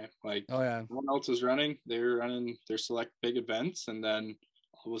big time. Like, no one else was running. They were running their select big events, and then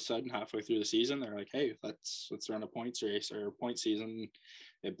all of a sudden, halfway through the season, they're like, "Hey, let's run a points race or a point season."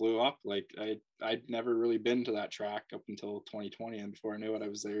 It blew up. Like, I'd never really been to that track up until 2020, and before I knew it, I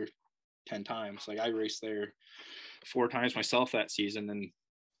was there 10 times. Like, I raced there 4 times myself that season, and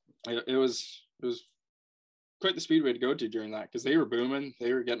it was quite the speedway to go to during that, because they were booming.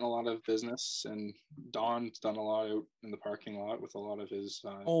 They were getting a lot of business, and Don's done a lot out in the parking lot with a lot of his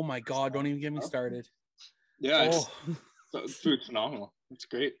oh my god, don't even get me started. Yeah. Food's phenomenal. It's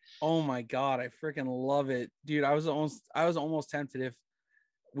great. Oh my god, I freaking love it, dude. I was almost tempted if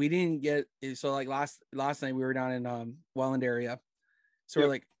we didn't get so, like, last night we were down in Welland area, so we're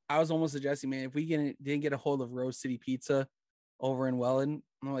like, I was almost suggesting, man, if we didn't get a hold of Rose City Pizza over in Welland,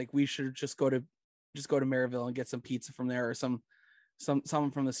 I'm like, we should just go to Merrittville and get some pizza from there, or some from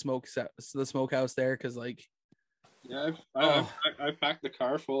the smokehouse there, because like, yeah, I've packed the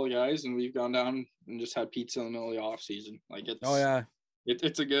car full of guys, and we've gone down and just had pizza in the middle of the off season. Like,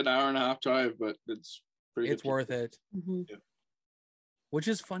 it's a good hour and a half drive, but it's worth it. Mm-hmm. Yeah. Which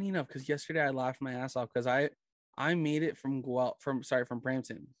is funny enough, because yesterday I laughed my ass off because I made it from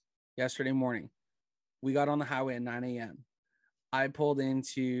Brampton yesterday morning. We got on the highway at 9 a.m. I pulled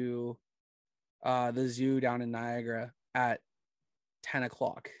into the zoo down in Niagara at 10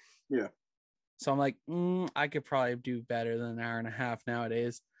 o'clock. Yeah. So I'm like, I could probably do better than an hour and a half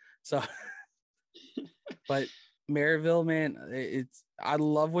nowadays. So, but Merrittville, man, I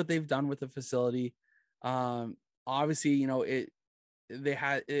love what they've done with the facility. Obviously, they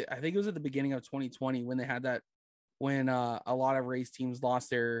had I think it was at the beginning of 2020 when they had that, when a lot of race teams lost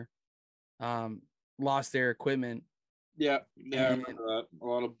their equipment. Yeah, I remember that. A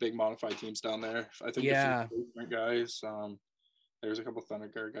lot of big modified teams down there. I think a few different guys. There's a couple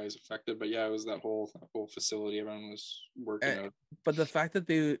Thundercard guys affected, but yeah, it was that whole facility. Everyone was working out. But the fact that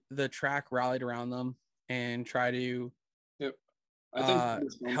the track rallied around them and try to I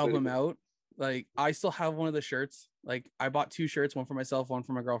think help them out. Like I still have one of the shirts. Like I bought 2 shirts, one for myself, one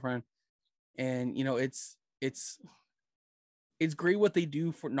for my girlfriend. And you know, it's great what they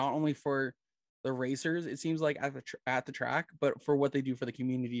do for not only for the racers, it seems like at the track, but for what they do for the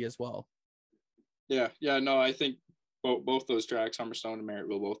community as well. Yeah, no, I think both those tracks, Humberstone and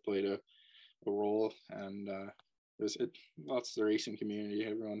Merrittville, both played a role, and lots of the racing community.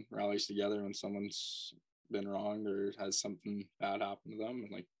 Everyone rallies together when someone's been wronged or has something bad happen to them.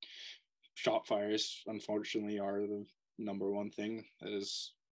 And like shot fires, unfortunately, are the number one thing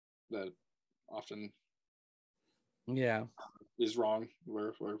that often is wrong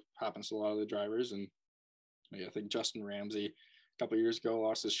where happens to a lot of the drivers. And I think Justin Ramsey a couple of years ago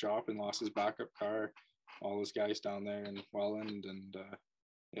lost his shop and lost his backup car. All those guys down there in Welland, and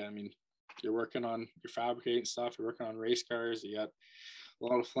I mean, you're working on your fabricating stuff, you're working on race cars, you got a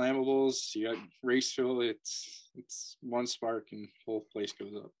lot of flammables, you got race fuel. It's one spark and the whole place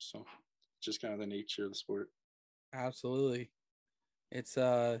goes up. So it's just kind of the nature of the sport. Absolutely. It's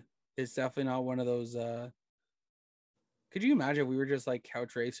definitely not one of those could you imagine if we were just like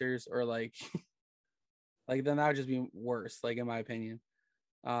couch racers or like like then that would just be worse, like in my opinion.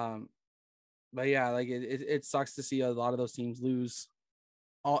 But yeah, like it sucks to see a lot of those teams lose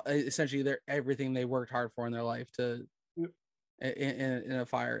all essentially their everything they worked hard for in their life to in a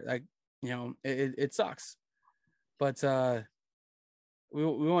fire. Like, you know, it sucks. But we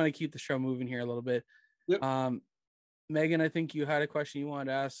want to keep the show moving here a little bit. Yep. Megan, I think you had a question you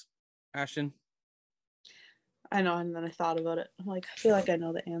wanted to ask Ashton. I know, and then I thought about it. I'm like, I feel like I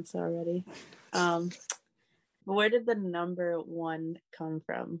know the answer already. Where did the number 1 come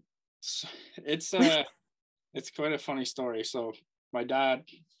from? It's quite a funny story. So my dad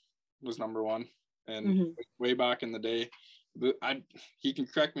was number 1, and way back in the day, he can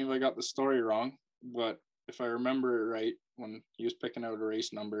correct me if I got the story wrong, but if I remember it right, when he was picking out a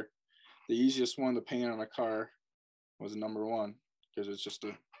race number, the easiest one to paint on a car was number 1 because it's just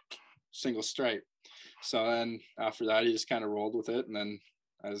a single stripe. So then after that, he just kind of rolled with it, and then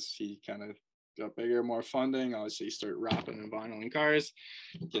as he kind of got bigger, more funding, obviously he started wrapping and vinyl in cars.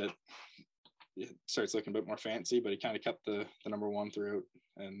 It starts looking a bit more fancy, but he kind of kept the number 1 throughout.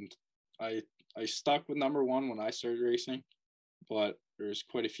 And I stuck with number 1 when I started racing, but there's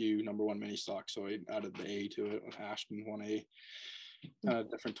quite a few number 1 mini stocks, so I added the A to it with Ashton 1A, kind of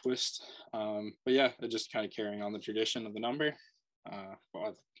different twist. But yeah, it just kind of carrying on the tradition of the number.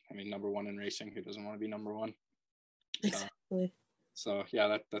 Well, I mean, number 1 in racing, who doesn't want to be number 1? Exactly. So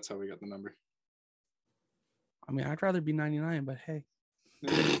yeah, that's how we got the number. I mean, I'd rather be 99, but hey.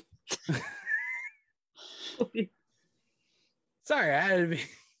 Sorry, I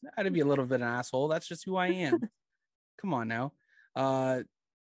had to be a little bit an asshole. That's just who I am. Come on now.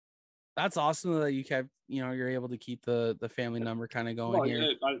 That's awesome that you kept, you know, you're able to keep the family number kind of going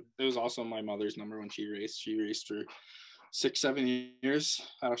here. It was also my mother's number when she raced. She raced for 6-7 years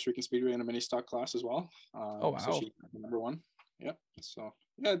at Oswego Speedway in a mini stock class as well. Oh wow. So she number 1. Yeah. So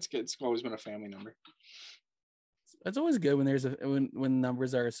yeah, it's good. It's always been a family number. It's always good when there's when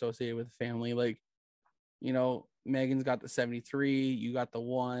numbers are associated with family. Like, you know, Megan's got the 73, you got the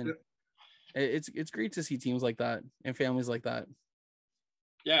 1. Yeah. It's great to see teams like that and families like that.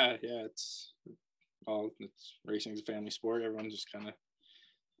 Yeah, it's racing's a family sport. Everyone's just kind of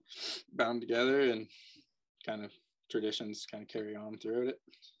bound together, and kind of traditions kind of carry on throughout it.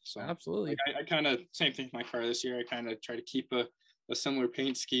 So absolutely. Like I kind of same thing with my car this year. I kind of try to keep a similar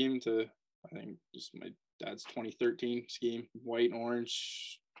paint scheme to, I think, just my dad's 2013 scheme, white and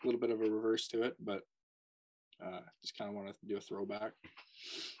orange, a little bit of a reverse to it, but just kind of want to do a throwback.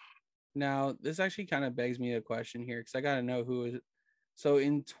 Now, this actually kind of begs me a question here, because I got to know who is. So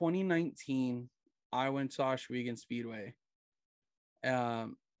in 2019, I went to Oswego Speedway.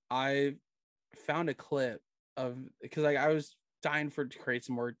 I found a clip of, because I was dying to create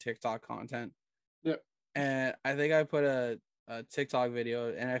some more TikTok content. Yep. And I think I put a TikTok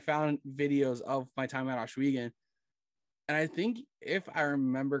video, and I found videos of my time at Oswego. And I think if I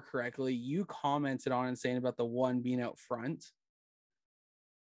remember correctly, you commented on and saying about the 1 being out front.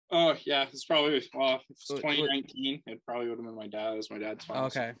 Oh yeah, it's probably, well, if it's 2019, it probably would have been my dad. It was my dad's final.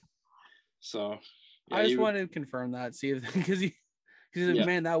 Okay. So yeah, I just wanted to confirm that, see if because yeah.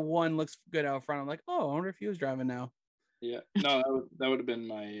 Man, that 1 looks good out front. I'm like, oh, I wonder if he was driving now. Yeah, no, that would have been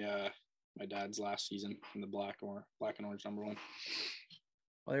my my dad's last season in the black and orange number 1.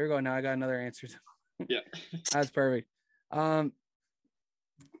 Well, there we go. Now I got another answer. Yeah, that's perfect.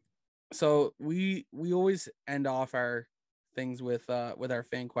 So we always end off our things with our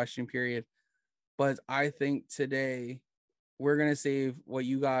fan question period, but I think today we're gonna save what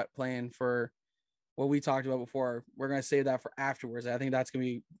you got planned for what we talked about before. We're going to save that for afterwards. I think that's going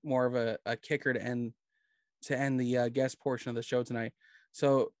to be more of a kicker to end the guest portion of the show tonight.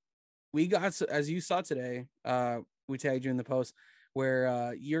 So we got, as you saw today, we tagged you in the post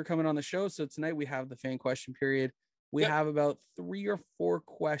where you're coming on the show. So tonight we have the fan question period. We have about 3 or 4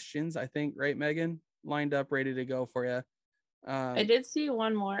 questions, I think, right, Megan, lined up, ready to go for you. I did see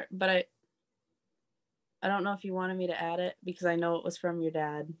one more, but I don't know if you wanted me to add it because I know it was from your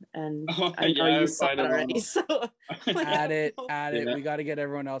dad, and I know you saw it already. So add it. We got to get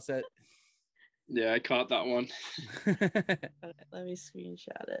everyone else at. Yeah, I caught that one. Let me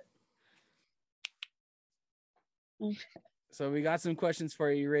screenshot it. Okay. So we got some questions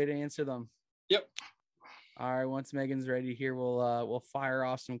for you. You ready to answer them? Yep. All right. Once Megan's ready here, we'll fire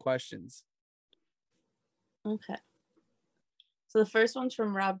off some questions. Okay. So the first one's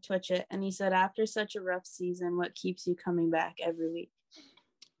from Rob Twitchett, and he said, after such a rough season, what keeps you coming back every week?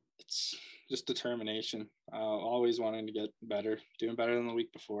 It's just determination. Always wanting to get better, doing better than the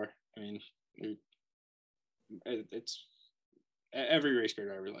week before. I mean, it's every race car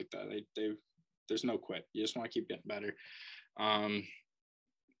driver like that. There's no quit. You just want to keep getting better.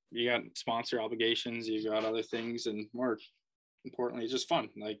 You got sponsor obligations, you got other things, and more importantly, it's just fun.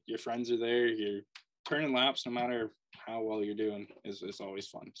 Like, your friends are there, you're turning laps no matter how well you're doing is always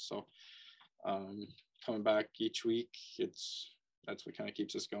fun. So coming back each week, that's what kind of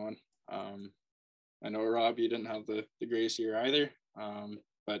keeps us going. I know, Rob, you didn't have the greatest year either,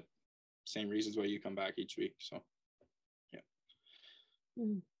 but same reasons why you come back each week. So yeah.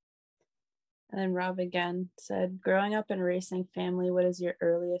 And then Rob again said, growing up in a racing family, what is your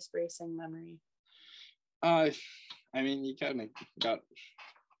earliest racing memory? I mean, you kind of got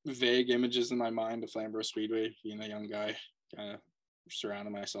vague images in my mind of Flamborough Speedway, being a young guy, kind of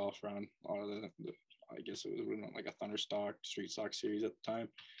surrounding myself around a lot of the I guess it was like a Thunderstock, Street Stock series at the time.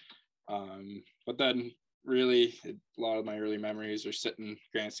 But then really a lot of my early memories are sitting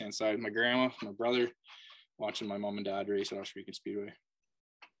grandstand side with my grandma, my brother, watching my mom and dad race at Oshegan Speedway.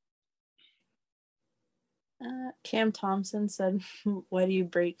 Cam Thompson said, why do you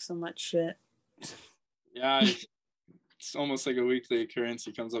break so much shit? Yeah, it's almost like a weekly occurrence.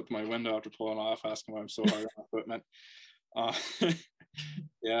 He comes up to my window after pulling off, asking why I'm so hard on equipment.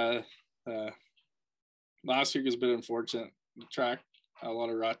 Last week was a bit unfortunate. The track had a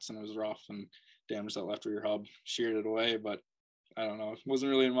lot of ruts and it was rough and damaged that left rear hub, sheared it away, but I don't know. It wasn't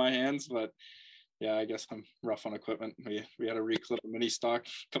really in my hands, but yeah, I guess I'm rough on equipment. We had to reclip a mini stock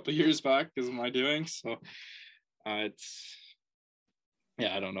a couple of years back because of my doing. So I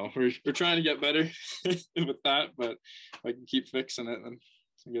don't know. We're trying to get better with that, but if I can keep fixing it, then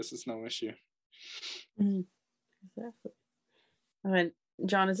I guess it's no issue. Exactly. I mean,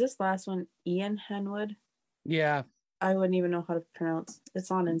 John, is this last one Ian Henwood? Yeah. I wouldn't even know how to pronounce. It's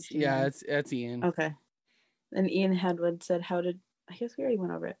on Instagram. Yeah, it's Ian. Okay. And Ian Henwood said, I guess we already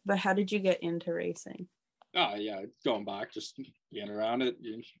went over it, but how did you get into racing? Oh, yeah, going back, just getting around it.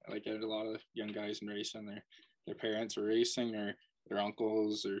 Like, a lot of young guys in racing, their parents were racing, or their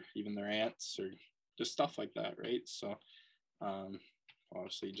uncles, or even their aunts, or just stuff like that, right? So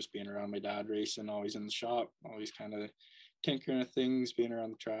obviously just being around my dad racing, always in the shop, always kind of tinkering with things, being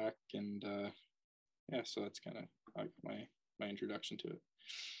around the track, and so that's kind of like my introduction to it.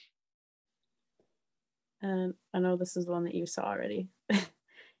 And I know this is one that you saw already.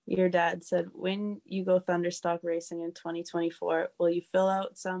 Your dad said, when you go Thunderstock racing in 2024, will you fill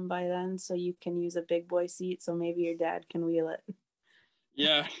out some by then so you can use a big boy seat so maybe your dad can wheel it?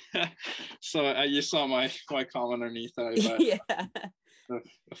 Yeah. So you saw my comment underneath that. Yeah.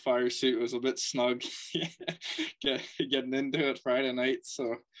 The fire suit was a bit snug getting into it Friday night.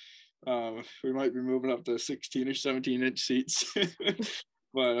 So we might be moving up to 16 or 17 inch seats.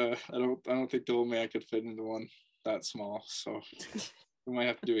 But I don't think the old man could fit into one that small. So we might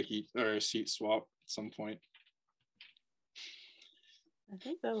have to do a heat or a seat swap at some point. I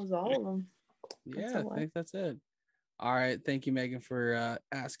think that was all of them. Yeah, I think that's it. All right. Thank you, Megan, for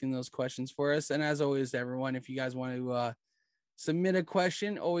asking those questions for us. And as always, everyone, if you guys want to submit a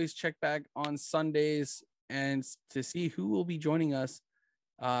question, always check back on Sundays and to see who will be joining us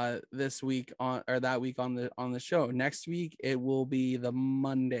this week on the show. Next week it will be the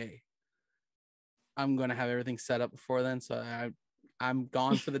Monday. I'm gonna have everything set up before then, so I'm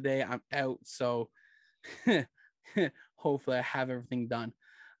gone for the day. I'm out, so hopefully I have everything done.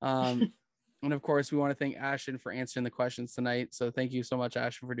 And of course, we want to thank Ashton for answering the questions tonight. So thank you so much,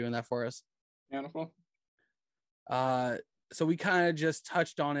 Ashton, for doing that for us. Beautiful. So we kind of just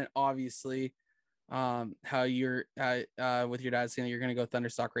touched on it, obviously. How you're with your dad saying that you're going to go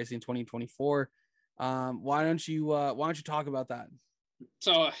Thunderstock racing in 2024. Why don't you talk about that?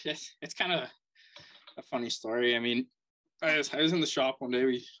 So it's kind of a funny story. I mean, I was in the shop one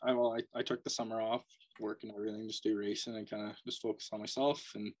day. I took the summer off work and everything, just do racing and kind of just focus on myself.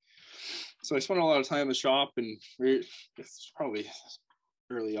 And so I spent a lot of time in the shop, and it's probably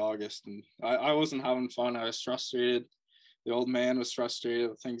early August, and I wasn't having fun. I was frustrated. The old man was frustrated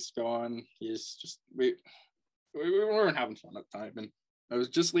with things going. He's just we weren't having fun at the time, and I was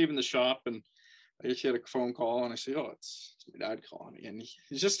just leaving the shop, and I just had a phone call, and I said, "Oh, it's my dad calling me," and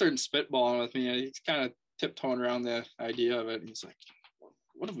he's just starting spitballing with me, and he's kind of tiptoeing around the idea of it. And he's like,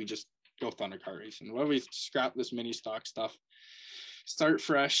 "What if we just go Thunder Car racing? What if we scrap this mini stock stuff, start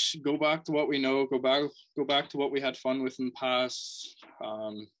fresh, go back to what we know, go back to what we had fun with in the past?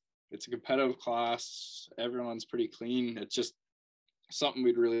 It's a competitive class. Everyone's pretty clean. It's just something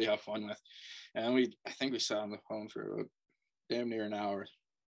we'd really have fun with." And I think we sat on the phone for about damn near an hour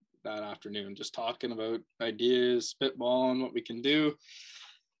that afternoon, just talking about ideas, spitballing what we can do.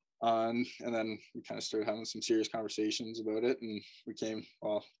 And then we kind of started having some serious conversations about it, and we came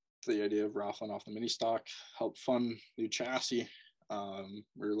to the idea of raffling off the mini stock, help fund new chassis.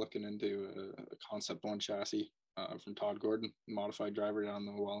 We're looking into a Concept 1 chassis from Todd Gordon, modified driver down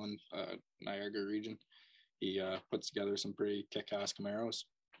the Welland, Niagara region. He puts together some pretty kick-ass Camaros.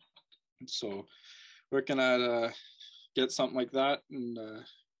 So looking at get something like that and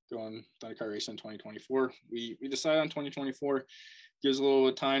going Thunder Car racing in 2024. We decided on 2024. Gives a little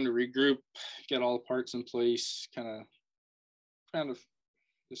bit of time to regroup, get all the parts in place, kind of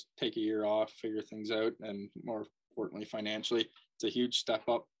just take a year off, figure things out, and more importantly, financially, it's a huge step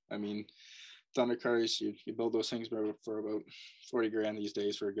up. I mean, Thunder Cars, you build those things for about 40 grand these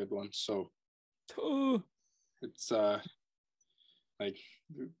days for a good one. So it's like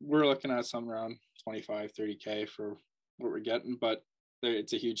we're looking at something around 25, 30K for what we're getting, but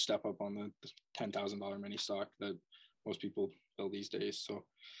it's a huge step up on the $10,000 mini stock that most people build these days. So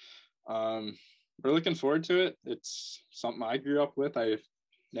we're looking forward to it. It's something I grew up with. I've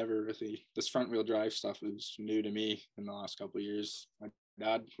never really, this front wheel drive stuff is new to me in the last couple of years. My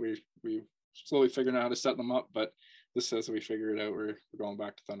dad, we slowly figuring out how to set them up, but this says we figure it out. We're going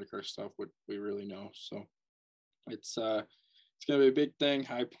back to Thunder Car stuff, what we really know. So it's gonna be a big thing.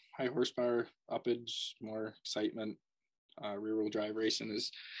 High horsepower uppage, more excitement. Rear wheel drive racing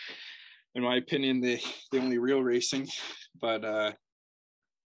is, in my opinion, the only real racing, but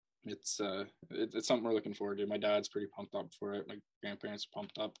it's something we're looking forward to. My dad's pretty pumped up for it. My grandparents are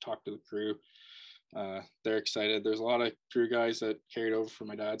pumped up. Talked to the crew. They're excited. There's a lot of crew guys that carried over from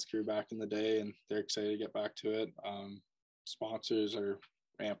my dad's crew back in the day, and they're excited to get back to it. Sponsors are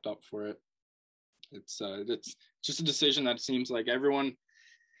amped up for it. It's just a decision that seems like everyone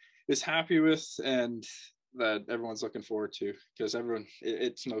is happy with, and that everyone's looking forward to, because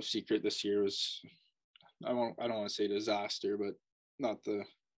it's no secret this year was, I don't want to say disaster, but not the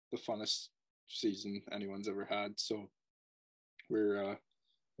funnest season anyone's ever had. So we're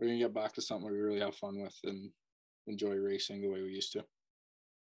gonna get back to something we really have fun with and enjoy racing the way we used to.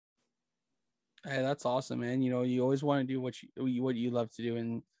 Hey, that's awesome, man. You know, you always want to do what you love to do,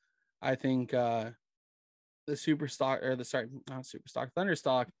 and I think the super stock, or not super stock, Thunder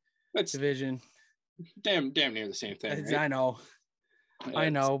stock division, damn near the same thing, right? I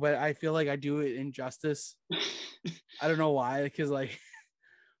know, but I feel like I do it injustice. I don't know why, because like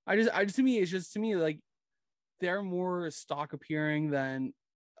to me like they're more stock appearing than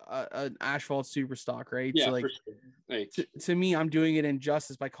an asphalt super stock, right? Yeah, so like, for sure. Like, to me, I'm doing it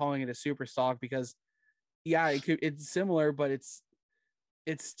injustice by calling it a super stock, because it's similar, but it's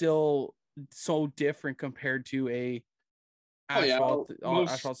still so different compared to a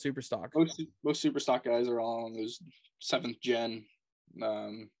asphalt super stock. Most super stock guys are all on those 7th gen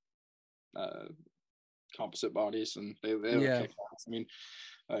composite bodies, and they look kick ass. I mean,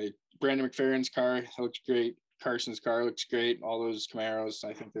 Brandon McFerrin's car looks great. Carson's car looks great. All those Camaros,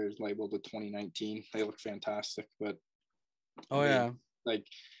 I think they're labeled the 2019. They look fantastic. But like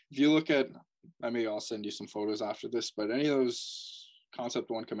if you look at, maybe I'll send you some photos after this, but any of those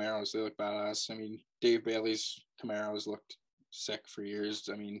Concept 1 Camaros, they look badass. I mean, Dave Bailey's Camaros looked sick for years.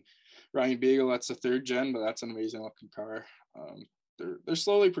 I mean, Ryan Beagle, that's the 3rd gen, but that's an amazing looking car. They're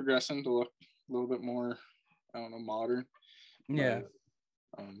slowly progressing to look a little bit more, I don't know, modern. Yeah.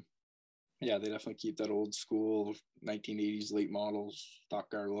 But, yeah, they definitely keep that old school 1980s late models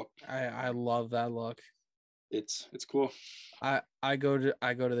stock car look. I love that look. It's cool. I go to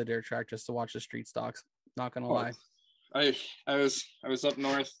the dirt track just to watch the street stocks. Not gonna lie. I was up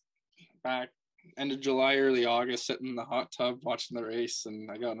north back end of July, early August, sitting in the hot tub watching the race, and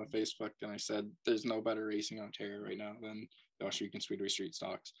I got on Facebook and I said, "There's no better racing in Ontario right now than the Ohsweken Speedway street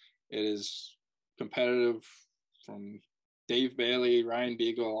stocks. It is competitive from Dave Bailey, Ryan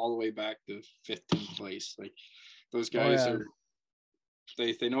Beagle, all the way back to 15th place. Like those guys are,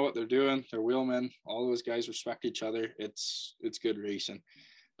 they know what they're doing. They're wheelmen. All those guys respect each other. It's good racing.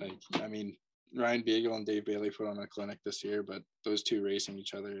 Like, I mean, Ryan Beagle and Dave Bailey put on a clinic this year, but those two racing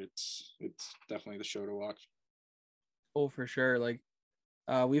each other, it's definitely the show to watch. Oh, for sure. Like,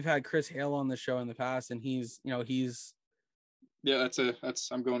 we've had Chris Hale on the show in the past, and he's yeah,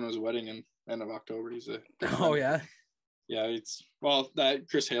 I'm going to his wedding in end of October. He's a oh yeah, it's that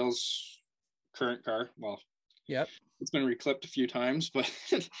Chris Hale's current car. Well, yep, it's been reclipped a few times, but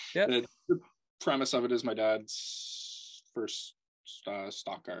yep. The premise of it is my dad's first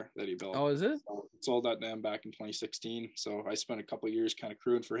stock car that he built. Oh, is it? So sold that to him back in 2016. So I spent a couple of years kind of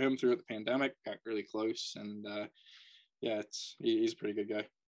crewing for him throughout the pandemic. Got really close, and yeah, he's a pretty good guy.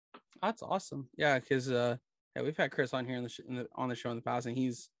 That's awesome. Yeah, because we've had Chris on here on the show in the past, and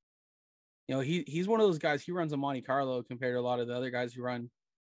he's he's one of those guys. He runs a Monte Carlo compared to a lot of the other guys who run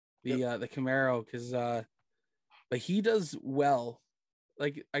the Camaro, because but he does well.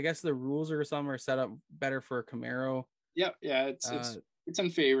 Like, I guess the rules or some are set up better for a Camaro. Yeah, it's in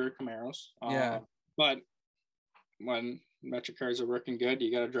favor of Camaros. Yeah, but when metric cars are working good,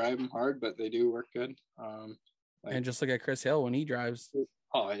 you got to drive them hard, but they do work good. And just look at Chris Hill when he drives.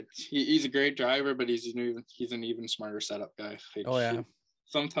 Oh, he's a great driver, but he's an even smarter setup guy. Like,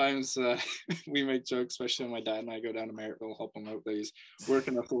 sometimes we make jokes, especially when my dad and I go down to Merrittville, help him out, that he's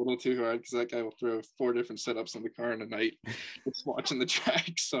working up a little too hard, because that guy will throw 4 different setups in the car in a night just watching the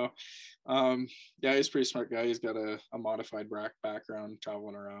track. So yeah, he's a pretty smart guy. He's got a modified background,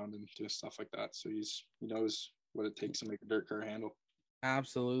 traveling around and doing stuff like that. So he knows what it takes to make a dirt car handle.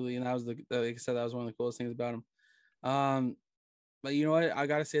 Absolutely. And that was like I said, that was one of the coolest things about him. But you know what? I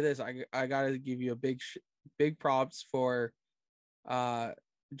gotta say this. I gotta give you a big props for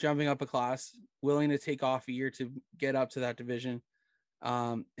jumping up a class, willing to take off a year to get up to that division,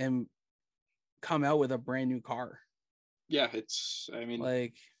 and come out with a brand new car. Yeah,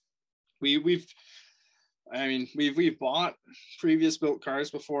 we've bought previous built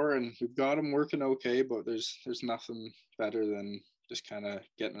cars before, and we've got them working okay, but there's nothing better than just kind of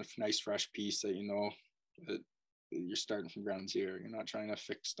getting a nice fresh piece that that you're starting from ground zero. You're not trying to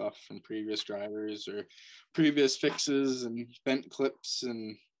fix stuff from previous drivers or previous fixes and bent clips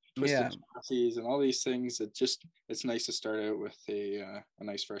and twisted chassis and all these things. It's nice to start out with a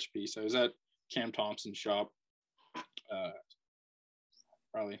nice fresh piece. I was at Cam Thompson's shop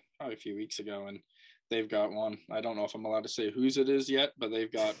probably a few weeks ago, and they've got one. I don't know if I'm allowed to say whose it is yet, but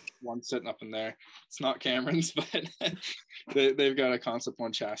they've got one sitting up in there. It's not Cameron's, but they've got a Concept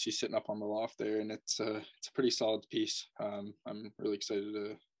 1 chassis sitting up on the loft there, and it's a pretty solid piece. I'm really excited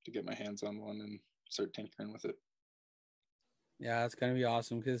to get my hands on one and start tinkering with it. Yeah, it's going to be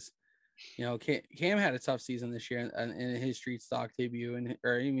awesome, because Cam had a tough season this year in his street stock debut,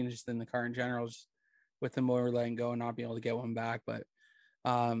 or even just in the car in general, just with the motor letting go and not being able to get one back. But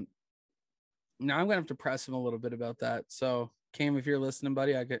now I'm gonna have to press him a little bit about that. So Cam, if you're listening,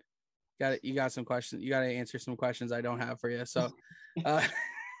 buddy, you got some questions. You got to answer some questions I don't have for you. So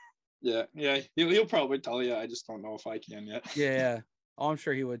yeah, he'll probably tell you. I just don't know if I can yet. Yeah. Oh, I'm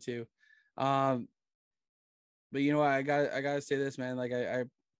sure he would too. But you know what? I gotta say this, man. Like I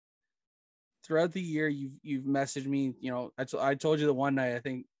throughout the year, you've messaged me. I told you the one night.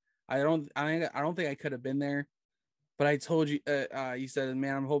 I don't think I could have been there, but I told you. You said,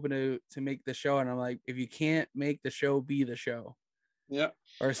 "Man, I'm hoping to make the show," and I'm like, "If you can't make the show, be the show." Yeah.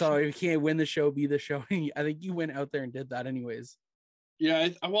 Or so if you can't win the show, be the show. I think you went out there and did that, anyways. Yeah.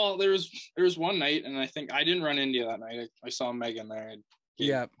 Well, there was one night, and I think I didn't run into you that night. I saw Megan there.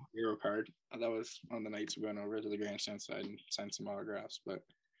 Yeah. Hero card. That was one of the nights we went over to the grandstand side and signed some autographs. But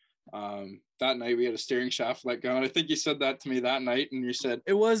that night we had a steering shaft let go, and I think you said that to me that night, and you said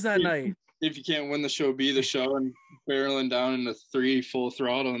it was that night. If you can't win the show, be the show, and barreling down into 3 full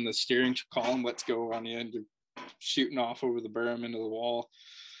throttle, and the steering column lets go on you, and you're shooting off over the berm into the wall.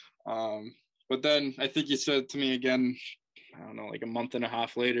 But then I think you said to me again, I don't know, like a month and a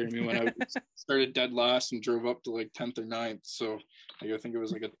half later, and we went out, started dead last, and drove up to like 10th or 9th. So I think it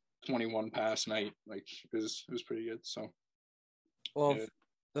was like a 21 pass night. Like it was pretty good. So, well, yeah.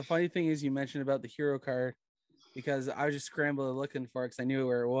 The funny thing is, you mentioned about the hero card, because I was just scrambling looking for it because I knew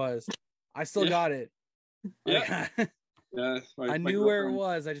where it was. I still got it. Yeah. Yeah. I knew where it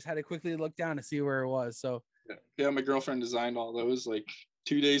was. I just had to quickly look down to see where it was. So yeah, my girlfriend designed all those like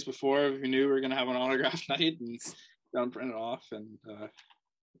 2 days before we knew we were gonna have an autograph night, and down print it off, and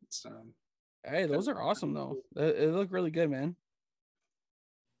it's hey, those are awesome though. They look really good, man.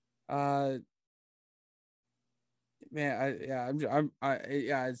 Man,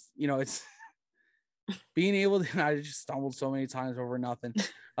 it's being able to, I just stumbled so many times over nothing.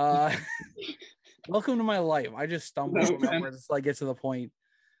 Welcome to my life. I just stumble somewhere just like get to the point.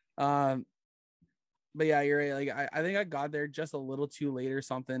 But yeah, you're right. Like I think I got there just a little too late or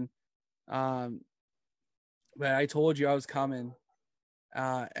something. But I told you I was coming.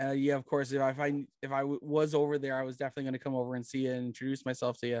 And yeah, of course, if I was over there, I was definitely going to come over and see you and introduce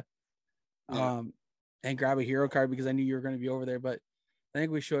myself to you. Yeah. And grab a hero card because I knew you were going to be over there. But I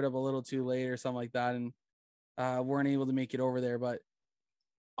think we showed up a little too late or something like that, and weren't able to make it over there. But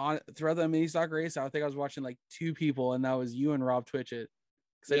throughout the mini stock race, I think I was watching like 2 people, and that was you and Rob Twitch it.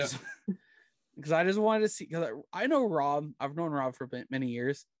 Because I just wanted to see, because I know Rob. I've known Rob for many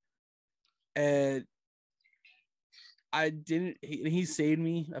years, and I didn't. He saved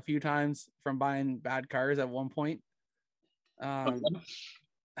me a few times from buying bad cars at one point. Huh?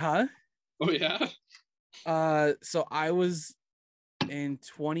 Oh yeah. So I was in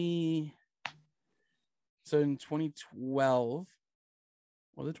 2012.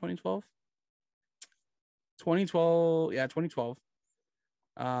 Was it 2012? 2012, yeah, 2012.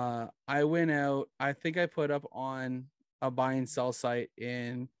 I went out. I think I put up on a buy and sell site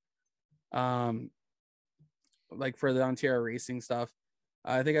in, like for the Ontario racing stuff.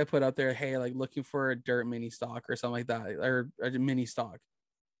 I think I put out there, hey, like looking for a dirt mini stock or something like that, or a mini stock.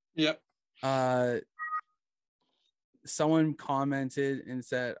 Yep. Someone commented and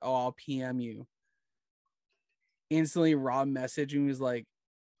said, "Oh, I'll PM you." Instantly, Rob messaged me, was like,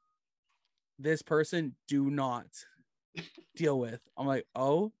 "This person, do not deal with." I'm like,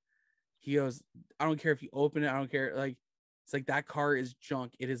 "Oh." He goes, "I don't care if you open it. I don't care. Like, it's like that car is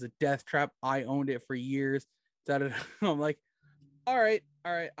junk. It is a death trap. I owned it for years." I'm like, all right.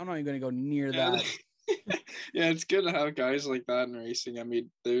 I'm not even gonna go near that. Yeah, it's good to have guys like that in racing. I mean,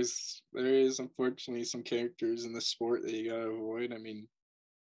 there is unfortunately some characters in the sport that you gotta avoid. I mean,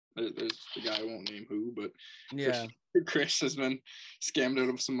 there's the guy, I won't name who, but yeah, Chris has been scammed out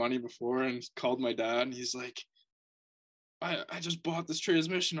of some money before, and he's called my dad, and he's like, I just bought this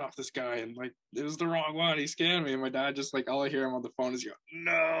transmission off this guy, and like it was the wrong one. He scammed me, and my dad just like, all I hear him on the phone is go,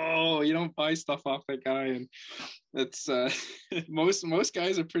 "No, you don't buy stuff off that guy." And that's most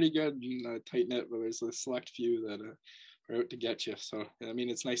guys are pretty good and tight knit, but there's a select few that are out to get you. So I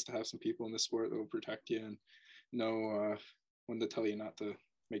mean, it's nice to have some people in the sport that will protect you and know when to tell you not to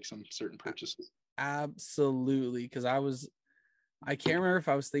make some certain purchases. Absolutely, because I can't remember if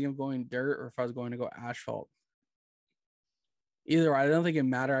I was thinking of going dirt or if I was going to go asphalt. Either way, I don't think it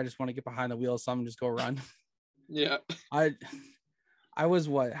mattered. I just want to get behind the wheel, so I'm just go run. Yeah. I was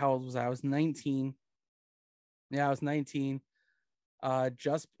what? How old was I? I was 19. Yeah, I was 19.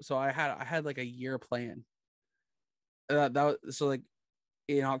 Just so I had like a year plan. That was, so like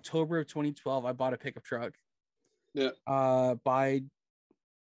in October of 2012, I bought a pickup truck. Yeah. By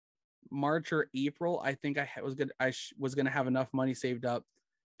March or April, I think I was gonna have enough money saved up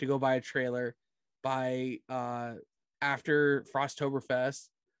to go buy a trailer. By after Frosttoberfest,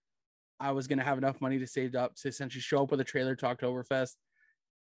 I was gonna have enough money to save up to essentially show up with a trailer to Oktoberfest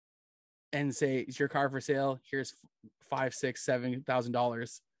and say, "Is your car for sale? Here's $5,000, $6,000,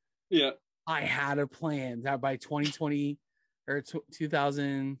 $7,000." Yeah. I had a plan that by 2020 or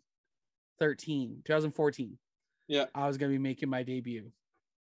 2014, yeah, I was gonna be making my debut.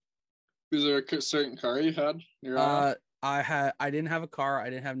 Was there a certain car you had? I didn't have a car.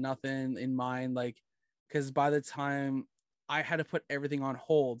 I didn't have nothing in mind, like, because by the time I had to put everything on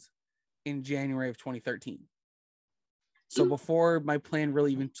hold in January of 2013. So before my plan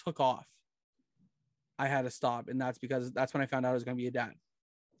really even took off, I had to stop. And that's because that's when I found out I was going to be a dad.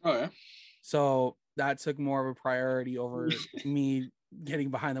 Oh, yeah. So that took more of a priority over me getting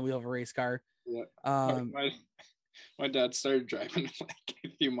behind the wheel of a race car. Yeah. My dad started driving like a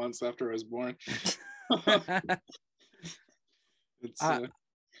few months after I was born.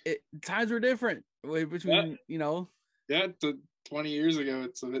 Times were different between, Yeah, 20 years ago,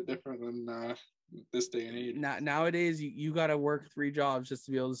 it's a bit different than this day and age. Nowadays, you got to work 3 jobs just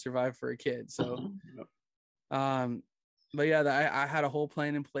to be able to survive for a kid. So, but yeah, I had a whole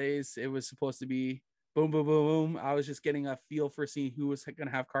plan in place. It was supposed to be boom, boom, boom, boom. I was just getting a feel for seeing who was going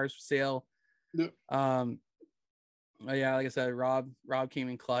to have cars for sale. Yep. Yeah, like I said, Rob came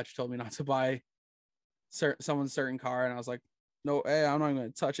in clutch, told me not to buy someone's certain car, and I was like, no, hey, I'm not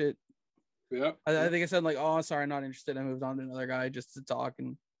going to touch it. Yeah. I think I said like, oh, sorry, I'm not interested. I moved on to another guy just to talk.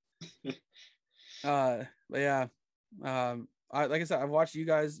 And but yeah, like I said, I've watched you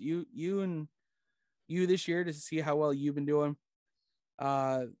guys, you and you this year to see how well you've been doing.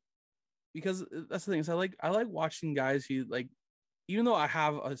 Because that's the thing is I like watching guys who, like, even though I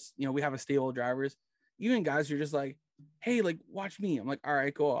have we have a stable of drivers, even guys who are just like, hey, like watch me. I'm like, all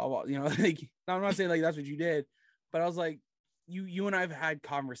right, cool. Like I'm not saying like that's what you did, but I was like, you and I've had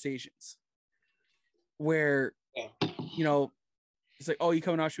conversations where, it's like, oh, you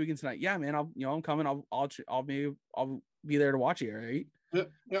coming out weekend tonight? Yeah, man. I'm coming. I'll be there to watch you. Right.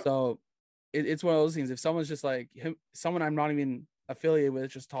 Yep. So it's one of those things. If someone's just like someone I'm not even affiliated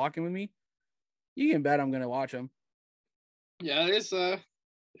with, just talking with me, you can bet I'm going to watch them. Yeah, it's kind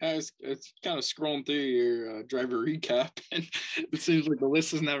of scrolling through your driver recap, and it seems like the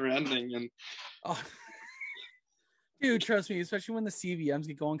list is never ending. And dude, trust me, especially when the CVMs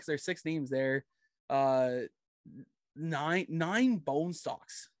get going, because there's 6 names there, 9 bone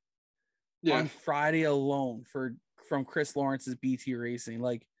stocks on Friday alone from Chris Lawrence's BT Racing.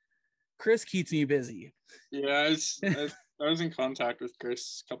 Like, Chris keeps me busy. Yeah, I was in contact with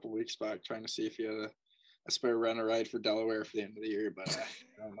Chris a couple weeks back trying to see if he had a spare rent ride for Delaware for the end of the year, but I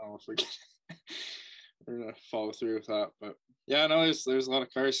don't know if we're gonna follow through with that. But yeah, no, there's a lot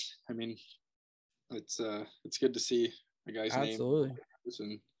of cars. I mean, it's good to see a guy's Absolutely. name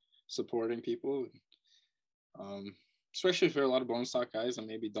and supporting people, especially if there are a lot of bone stock guys that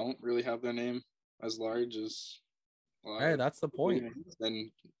maybe don't really have their name as large as. Hey, that's the point.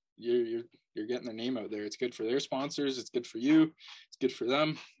 Then you're getting their name out there. It's good for their sponsors. It's good for you. It's good for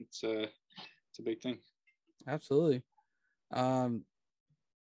them. It's a big thing. Absolutely. And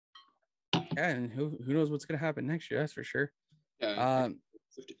who knows what's gonna happen next year? That's for sure. Yeah.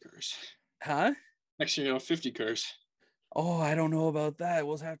 50 cars. Huh? Next year, 50 cars. Oh, I don't know about that.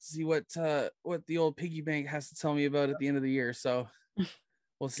 We'll have to see what the old piggy bank has to tell me about at the end of the year. So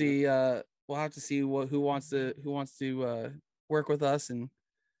we'll see. We'll have to see who wants to work with us and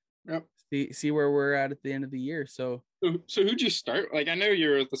see where we're at the end of the year. So who'd you start? Like, I know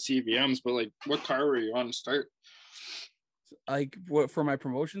you're at the CVMs, but like, what car were you on to start? Like, what, for my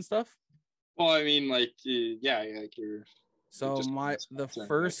promotion stuff? Well, I mean, like, yeah, like you're. So the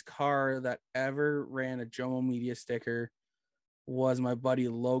first car that ever ran a Jomo Media sticker was my buddy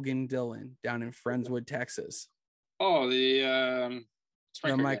Logan Dillon down in Friendswood, Texas. Oh, the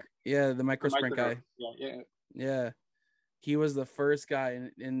micro sprint guy. Yeah. He was the first guy,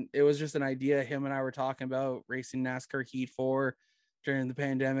 and it was just an idea him and I were talking about, racing NASCAR Heat 4 during the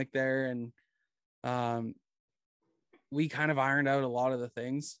pandemic there, and we kind of ironed out a lot of the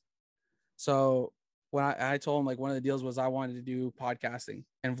things. So when I told him, like, one of the deals was I wanted to do podcasting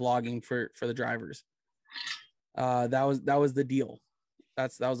and vlogging for the drivers. That was the deal.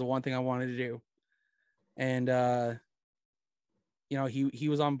 That was the one thing I wanted to do. And he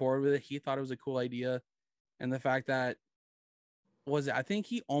was on board with it. He thought it was a cool idea. And the fact that I think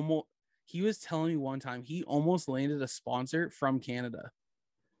he was telling me one time he almost landed a sponsor from Canada.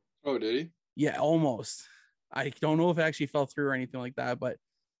 Oh, did he? Yeah, almost. I don't know if it actually fell through or anything like that,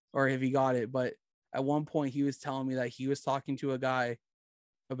 or if he got it. But at one point he was telling me that he was talking to a guy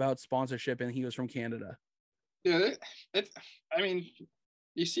about sponsorship and he was from Canada. Yeah, I mean,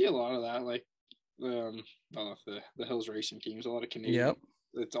 you see a lot of that, like the Hills racing teams, a lot of Canadian. Yep.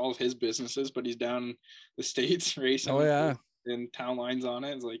 It's all of his businesses, but he's down the States racing. Oh yeah. And town lines on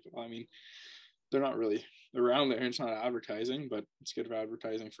it. It's like, well, I mean, they're not really around there. It's not advertising, but it's good for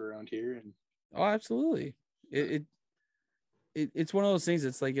advertising for around here. And oh, absolutely. It's one of those things.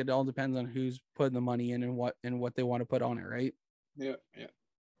 It's like, it all depends on who's putting the money in and what they want to put on it, right? Yeah.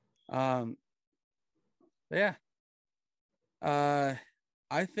 Yeah.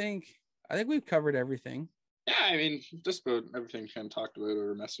 I think we've covered everything. Yeah, I mean, just about everything kind of talked about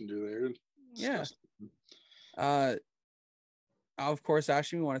over Messenger there. Yeah. Of course,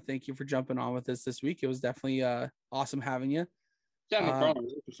 Ashley, we want to thank you for jumping on with us this week. It was definitely awesome having you. Yeah, no problem. I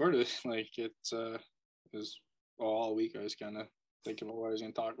was looking forward to it. Like, it was all week. I was kind of thinking about what I was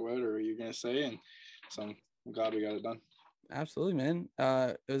going to talk about or what you're going to say, and so I'm glad we got it done. Absolutely, man.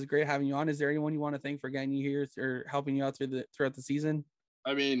 It was great having you on. Is there anyone you want to thank for getting you here or helping you out throughout the season?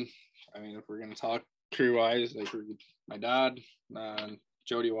 I mean, if we're going to talk crew-wise, like, my dad,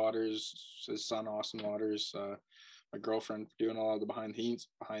 Jody Waters, his son Austin Waters, my girlfriend doing a lot of the behind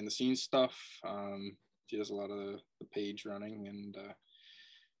the scenes stuff. She does a lot of the page running, and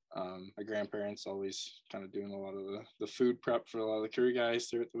my grandparents always kind of doing a lot of the food prep for a lot of the crew guys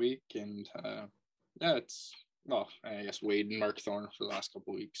throughout the week. And I guess Wade and Mark Thorne for the last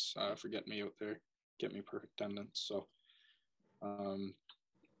couple of weeks for getting me out there, get me perfect attendance. So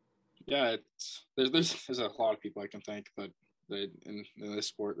there's a lot of people I can thank, but in this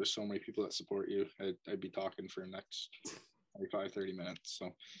sport, there's so many people that support you. I'd be talking for the next 25-30 minutes.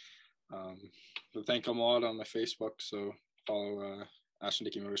 So, but thank them a lot on my Facebook. So follow Ashton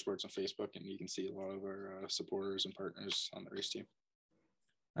Dickey Motorsports on Facebook, and you can see a lot of our supporters and partners on the race team.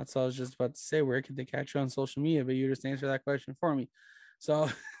 That's all I was just about to say. Where could they catch you on social media? But you just answered that question for me. So,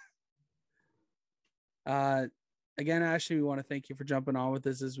 again, Ashley, we want to thank you for jumping on with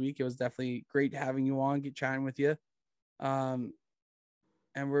us this week. It was definitely great having you on, chatting with you. And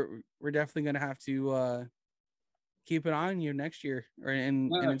we're definitely going to have to keep an eye on you next year or in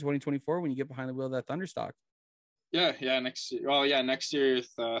 2024 when you get behind the wheel of that Thunderstock. Next year. Next year with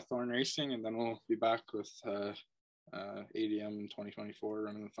Thorn Racing, and then we'll be back with ADM in 2024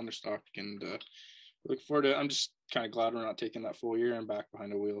 running the Thunderstock, and look forward to it. I'm just kind of glad we're not taking that full year and back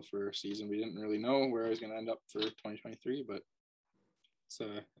behind a wheel for a season. We didn't really know where I was going to end up for 2023, but it's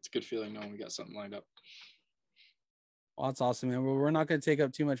a good feeling knowing we got something lined up. Well, that's awesome, man. Well, we're not going to take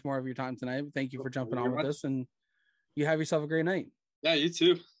up too much more of your time tonight. Thank you for jumping on with us, and you have yourself a great night. Yeah, you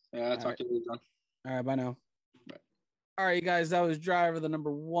too. Yeah, talk to you later, John. All right, bye now. Bye. All right, you guys, that was driver the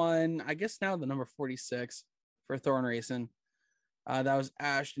number 1, I guess now the number 46 for Thorn Racing. That was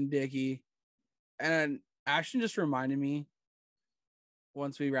Ashton Dickey. And Ashton just reminded me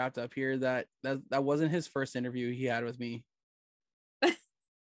once we wrapped up here that wasn't his first interview he had with me.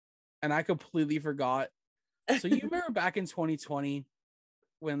 And I completely forgot. So you remember back in 2020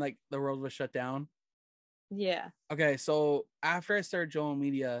 when like the world was shut down? Yeah. Okay, so after I started Joel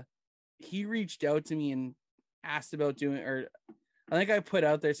Media, he reached out to me and asked about doing, or I think I put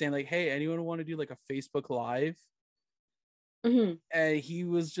out there saying like, hey, anyone want to do like a Facebook Live? Mm-hmm. And he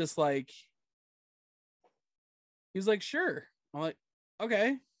was just like, sure. I'm like,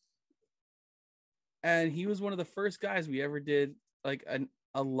 okay. And he was one of the first guys we ever did like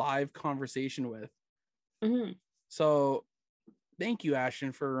a live conversation with. Mm-hmm. So thank you,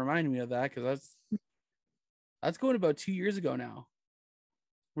 Ashton, for reminding me of that, because that's going about 2 years ago now.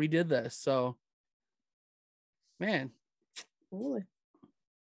 We did this. So, man. Ooh.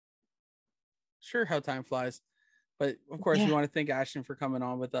 Sure, how time flies. But of course, we want to thank Ashton for coming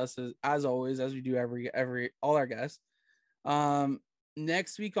on with us as always, as we do every all our guests.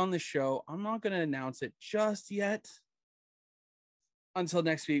 Next week on the show, I'm not going to announce it just yet until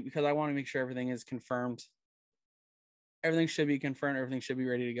next week, because I want to make sure everything is confirmed. Everything should be confirmed. Everything should be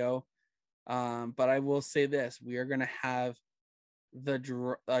ready to go. But I will say this: we are going to have the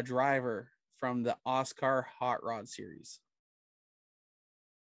driver from the Oscar Hot Rod Series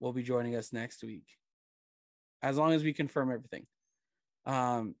will be joining us next week, as long as we confirm everything.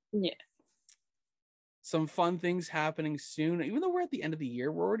 Yeah. Some fun things happening soon. Even though we're at the end of the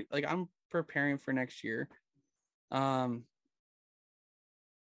year, we're already like, I'm preparing for next year. I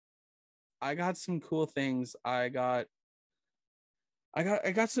got some cool things. I got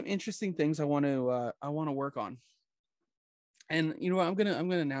some interesting things I want to work on. And you know what? I'm gonna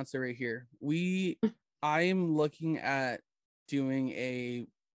announce it right here. I am looking at doing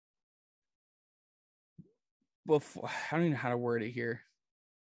before, I don't even know how to word it here.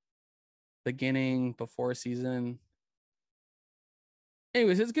 Beginning before season.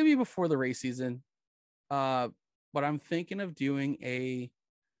 Anyways, it's gonna be before the race season. But I'm thinking of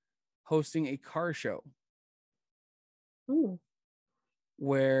hosting a car show. Ooh.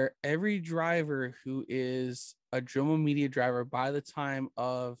 Where every driver who is a Jomo Media driver by the time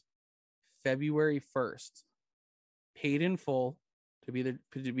of February 1st, paid in full to be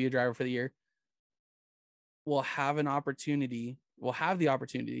a driver for the year, will have the opportunity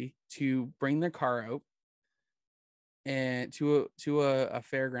to bring their car out and to a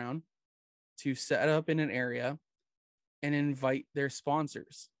fairground, to set up in an area and invite their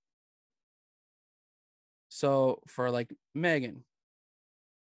sponsors. So for like Megan,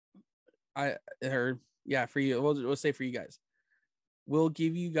 for you, we'll say for you guys, we'll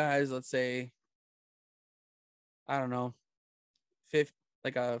give you guys, let's say, I don't know,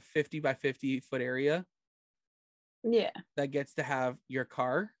 like a 50 by 50 foot area. Yeah. That gets to have your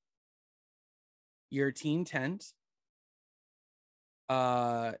car, your team tent,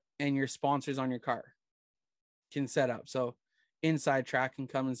 and your sponsors on your car can set up. So Inside Track can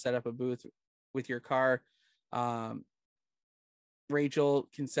come and set up a booth with your car. Rachel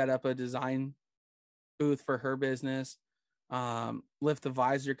can set up a design booth for her business. Lift the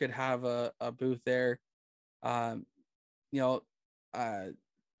Visor could have a booth there.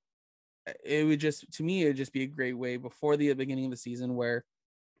 It would just be a great way before the beginning of the season where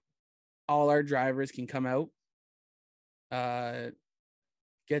all our drivers can come out,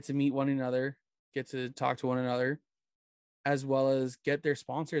 get to meet one another, get to talk to one another, as well as get their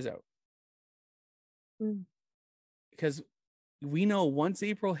sponsors out. Because we know once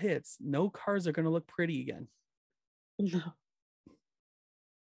April hits, no cars are going to look pretty again. No.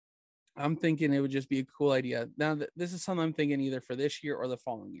 I'm thinking it would just be a cool idea. Now, this is something I'm thinking either for this year or the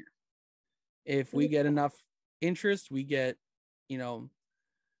following year. If we get enough interest, we get,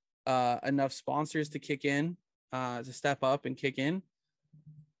 enough sponsors to kick in, to step up and kick in,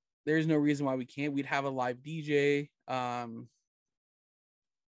 there's no reason why we can't. We'd have a live DJ.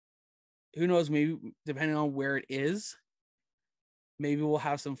 Who knows? Maybe depending on where it is, maybe we'll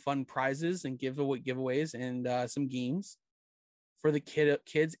have some fun prizes and giveaways and some games for the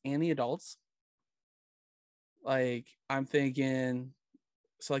kids and the adults. Like I'm thinking,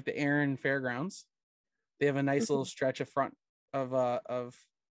 so like the Erin Fairgrounds, they have a nice little stretch of front of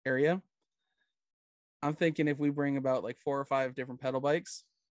area. I'm thinking if we bring about like 4 or 5 different pedal bikes,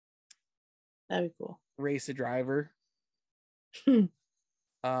 that'd be cool. Race a driver.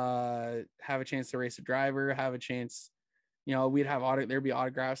 Have a chance to race a driver, have a chance, you know, we'd have there'd be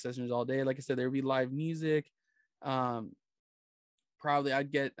autograph sessions all day. Like I said, there'd be live music. Probably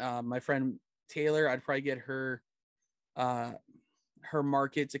I'd get my friend Taylor, I'd probably get her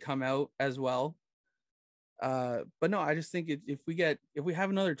market to come out as well. But no, I just think if we have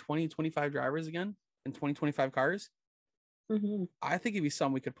another 20-25 drivers again and 20-25 cars, I think it'd be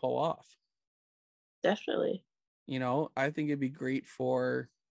something we could pull off. Definitely. You know, I think it'd be great for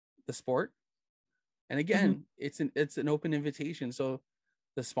the sport. And again, it's an open invitation. So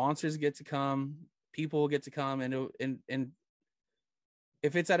the sponsors get to come, people get to come, and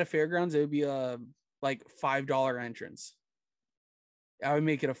if it's at a fairgrounds, it would be a like $5 entrance. I would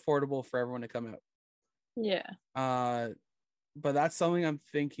make it affordable for everyone to come out. Yeah. But that's something I'm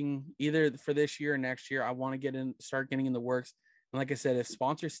thinking either for this year or next year. I want to start getting in the works. And like I said, if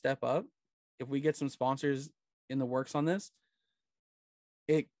sponsors step up, if we get some sponsors in the works on this,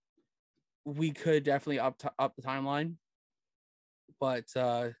 we could definitely up the timeline. But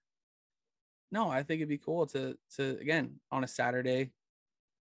no, I think it'd be cool to again on a Saturday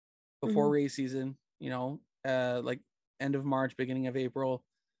before race season, you know, like end of March, beginning of April,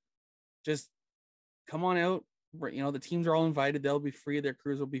 just come on out. You know, the teams are all invited. They'll be free. Their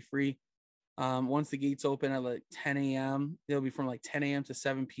crews will be free. Once the gates open at like 10 a.m., they'll be from like 10 a.m. to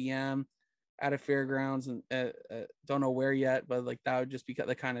 7 p.m. at a fairgrounds, and don't know where yet, but like that would just be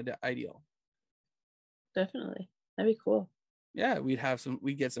the kind of ideal. Definitely, that'd be cool. Yeah,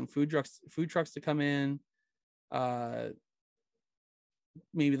 we'd get some food trucks to come in.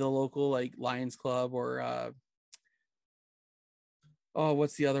 Maybe the local like Lions Club or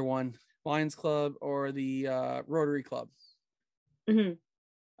what's the other one? Lions Club or the Rotary Club.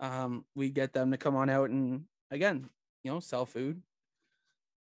 We get them to come on out and again, you know, sell food,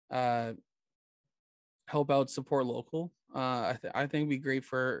 help out, support local. I think it'd be great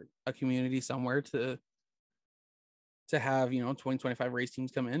for a community somewhere to have, you know, 20-25 race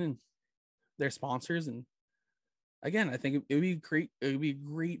teams come in and their sponsors. And again, I think it would be great. It would be a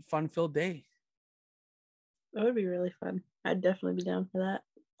great fun-filled day. That would be really fun. I'd definitely be down for that.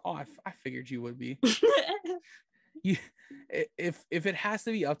 Oh, I figured you would be. If it has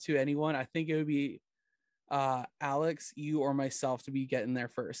to be up to anyone, I think it would be Alex, you, or myself to be getting there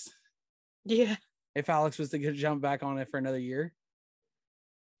first. Yeah. If Alex was to jump back on it for another year,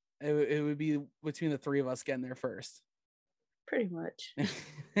 it would be between the three of us getting there first. Pretty much.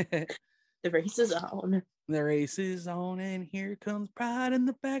 The race is on. The race is on, and here comes pride in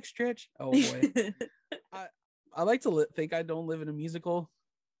the backstretch. Oh boy. I like to think I don't live in a musical,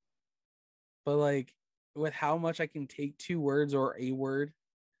 but like with how much I can take 2 words or a word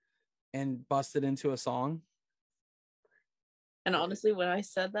and bust it into a song. And honestly, when I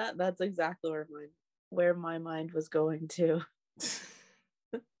said that, that's exactly where my mind was going to.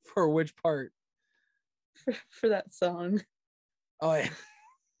 For which part? For that song. Oh yeah.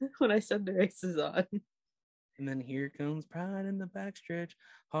 When I said the race is on. And then here comes pride in the backstretch.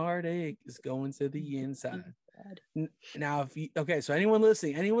 Heartache is going to the inside. Now, so anyone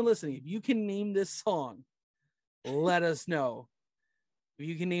listening, if you can name this song, let us know. If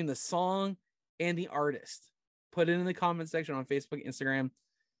you can name the song and the artist, put it in the comment section on Facebook, Instagram.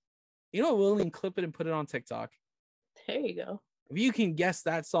 You know, we'll even clip it and put it on TikTok. There you go. If you can guess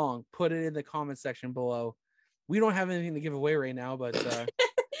that song, put it in the comment section below. We don't have anything to give away right now, but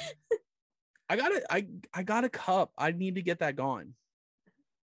I got a cup. I need to get that gone.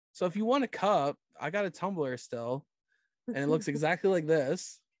 So if you want a cup, I got a tumbler still, and it looks exactly like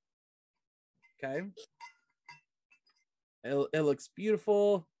this. Okay. It looks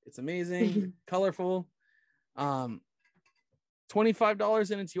beautiful. It's amazing, colorful. $25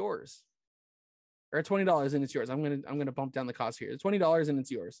 and it's yours. Or $20 and it's yours. I'm gonna bump down the cost here. It's $20 and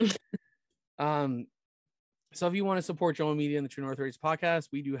it's yours. So if you want to support Joe Media and the True North Race podcast,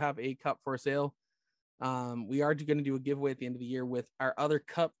 we do have a cup for sale. We are going to do a giveaway at the end of the year with our other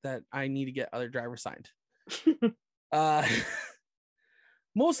cup that I need to get other drivers signed.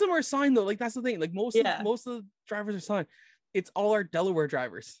 Most of them are signed though. Like that's the thing. Like most of the drivers are signed. It's all our Delaware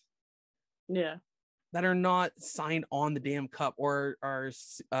drivers. Yeah. that are not signed on the damn cup or are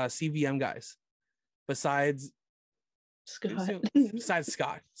CVM guys. Besides Scott.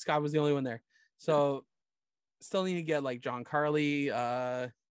 Scott. Scott was the only one there. So still need to get like John Carly. Who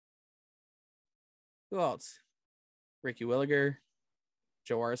else? Ricky Williger,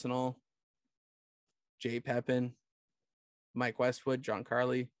 Joe Arsenal, Jay Pepin, Mike Westwood, John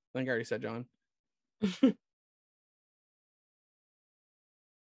Carly. I think I already said John.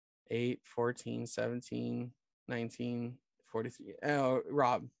 8, 14, 17, 19, 43. Oh,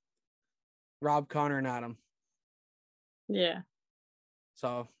 Rob, Connor, and Adam. Yeah.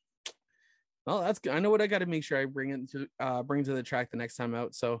 So, well, that's good. I know what I got to make sure I bring to the track the next time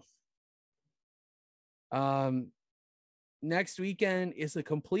out. So, next weekend is a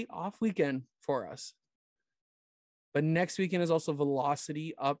complete off weekend for us. But next weekend is also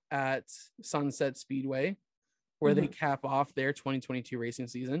Velocity up at Sunset Speedway, where they cap off their 2022 racing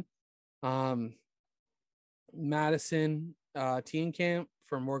season. Madison Teen Camp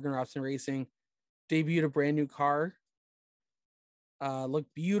for Morgan Robson Racing debuted a brand new car.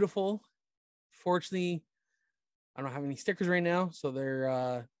 Looked beautiful. Fortunately, I don't have any stickers right now, so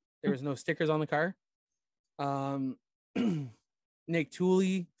there was no stickers on the car. Nick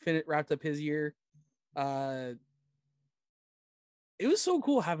Tooley wrapped up his year. It was so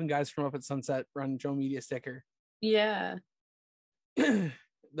cool having guys from up at Sunset run Joe Media sticker. Yeah.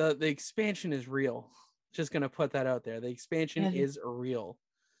 The expansion is real. Just gonna put that out there. The expansion is real.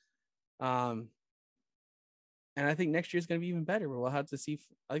 And I think next year is gonna be even better. We'll have to see.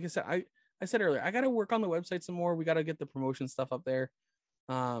 Like I said, I said earlier, I gotta work on the website some more. We gotta get the promotion stuff up there,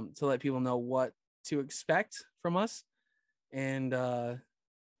 to let people know what to expect from us. And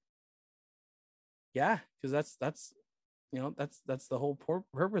yeah, because that's that's the whole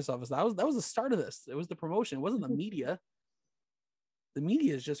purpose of us. That was the start of this. It was the promotion. It wasn't the media. The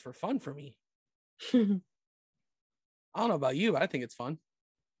media is just for fun for me. I don't know about you, but I think it's fun.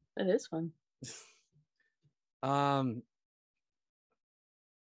 It is fun.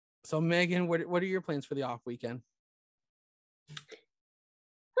 So Megan, what are your plans for the off weekend?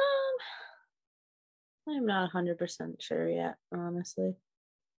 I'm not 100% sure yet, honestly.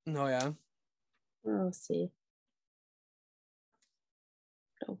 No, yeah. We'll see.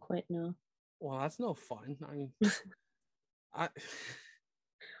 Don't quite know. Well, that's no fun.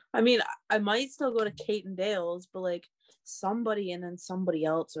 I mean, I might still go to Kate and Dale's, but like somebody and then somebody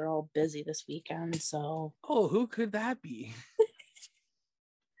else are all busy this weekend. So, oh, who could that be?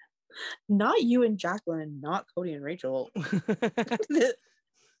 Not you and Jacqueline, not Cody and Rachel.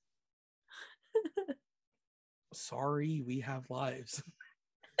 Sorry, we have lives.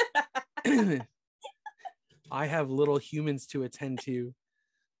 I have little humans to attend to.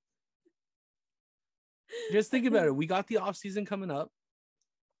 Just think about it. We got the off season coming up.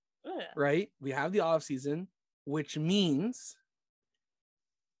 Oh, yeah. Right? We have the off season, which means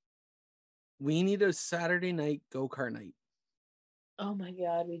we need a Saturday night go-kart night. Oh my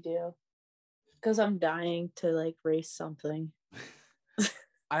God, we do. Because I'm dying to like race something.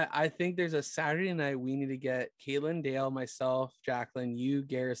 I think there's a Saturday night we need to get Caitlin, Dale, myself, Jacqueline, you,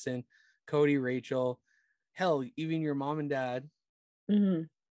 Garrison, Cody, Rachel, hell, even your mom and dad. Mm-hmm.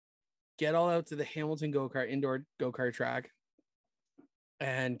 Get all out to the Hamilton indoor go-kart track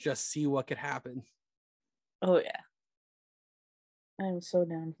and just see what could happen. Oh yeah. I'm so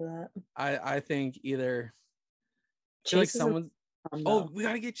down for that. I think either Chase like someone's we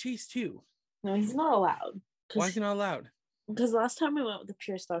gotta get Chase too. No, he's not allowed. Why is he not allowed? Because last time we went with the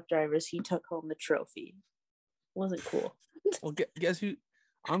pure stock drivers, he took home the trophy. Wasn't cool. Well, guess who?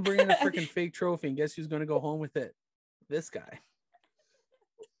 I'm bringing a freaking fake trophy, and guess who's gonna go home with it? This guy.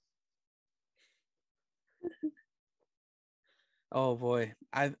 Oh boy,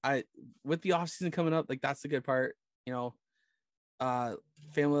 I with the off season coming up, like that's the good part. You know,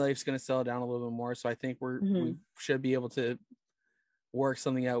 family life's gonna settle down a little bit more, so I think we should be able to work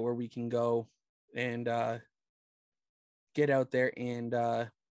something out where we can go and get out there and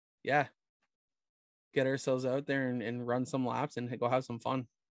get ourselves out there and run some laps and go have some fun.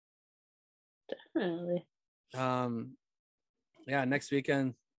 Definitely. Next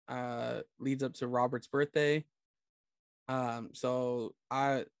weekend leads up to Robert's birthday. So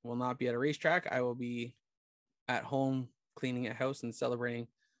I will not be at a racetrack. I will be at home cleaning a house and celebrating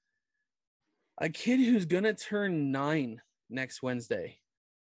a kid who's gonna turn 9 next Wednesday.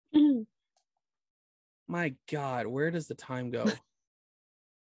 My God, where does the time go?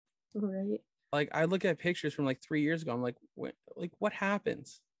 Right. Like I look at pictures from like 3 years ago. I'm like, what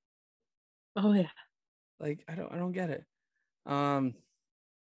happens? Oh yeah. Like I don't get it.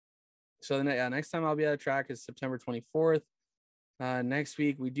 So the next time I'll be at a track is September 24th. Next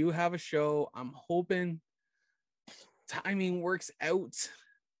week we do have a show. I'm hoping timing works out,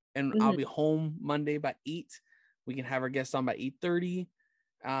 and I'll be home Monday by 8. We can have our guest on by 8:30.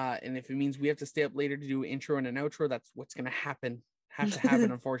 And if it means we have to stay up later to do an intro and an outro, that's what's gonna happen. Have to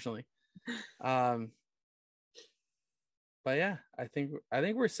happen, unfortunately. But yeah, I think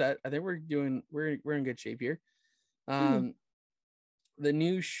we're set. I think we're in good shape here. The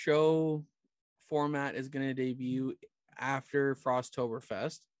new show format is gonna debut after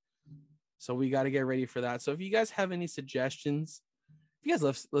Frosttoberfest, so we got to get ready for that. So if you guys have any suggestions, if you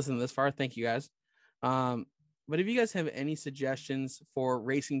guys listen this far, thank you guys. But if you guys have any suggestions for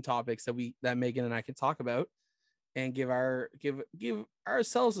racing topics that Megan and I can talk about and give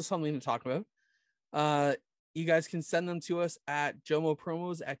ourselves something to talk about, you guys can send them to us at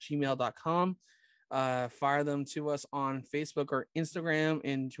jomopromos@gmail.com. Fire them to us on Facebook or Instagram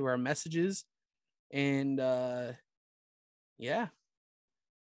into our messages. And yeah,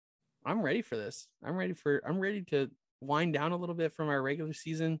 I'm ready for this. I'm ready to wind down a little bit from our regular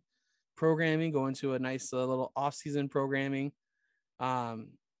season programming, go into a nice little off-season programming. And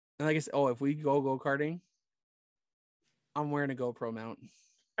like I said, if we go-karting, I'm wearing a GoPro mount.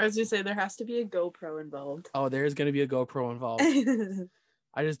 I was gonna say there has to be a GoPro involved. Oh, there's gonna be a GoPro involved.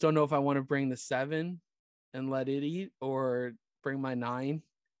 I just don't know if I want to bring the 7 and let it eat, or bring my 9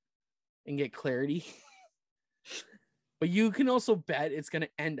 and get clarity. But you can also bet it's gonna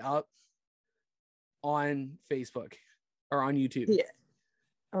end up on Facebook or on YouTube. Yeah.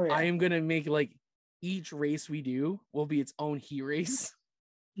 Oh, yeah. I am gonna make like each race we do will be its own heat race.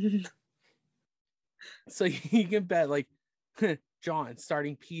 So you can bet like John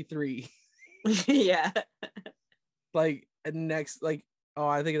starting P3. Yeah. Like next, like, oh,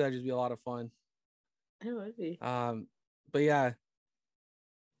 I think that'd just be a lot of fun. It would be. But yeah,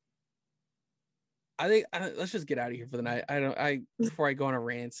 I think let's just get out of here for the night. Before I go on a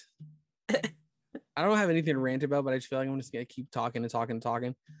rant. I don't have anything to rant about, but I just feel like I'm just gonna keep talking.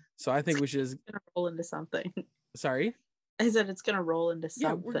 So I think we should just roll into something. Sorry? I said it's gonna roll into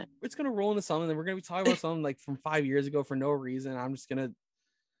something. Yeah, it's gonna roll into something. We're gonna be talking about something like from 5 years ago for no reason. I'm just gonna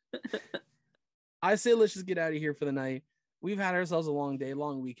I say let's just get out of here for the night. We've had ourselves a long day,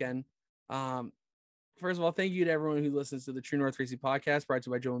 long weekend. First of all, thank you to everyone who listens to the True North Racing Podcast, brought to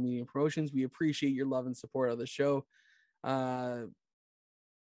you by Jomo Media Promotions. We appreciate your love and support of the show.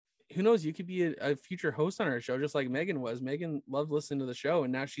 Who knows? You could be a future host on our show, just like Megan was. Megan loved listening to the show,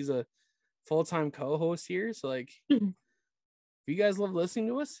 and now she's a full-time co-host here. So, like, if you guys love listening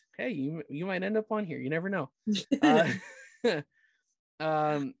to us, hey, you might end up on here. You never know.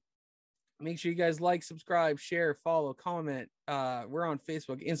 Make sure you guys like, subscribe, share, follow, comment. We're on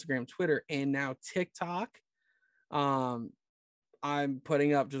Facebook, Instagram, Twitter, and now TikTok. I'm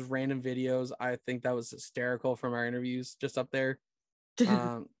putting up just random videos. I think that was hysterical from our interviews just up there.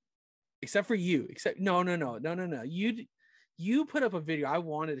 Except for you. No. You put up a video I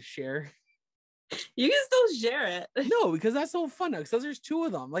wanted to share. You can still share it. No, because that's so fun. Because there's 2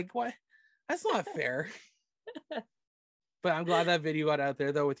 of them. Like, what? That's not fair. But I'm glad that video got out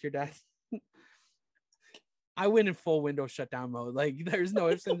there though with your dad. I went in full Windows shutdown mode. Like, there's no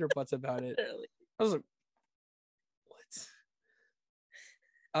ifs, ands, or buts about it. I was like,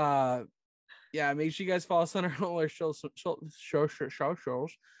 what? Yeah, make sure you guys follow us on all our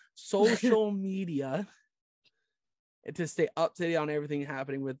social media to stay up to date on everything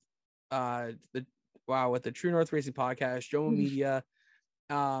happening with the True North Racing Podcast, Jomo Media.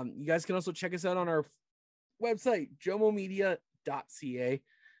 You guys can also check us out on our website, jomomedia.ca,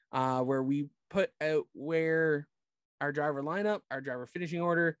 where we put out where our driver lineup, our driver finishing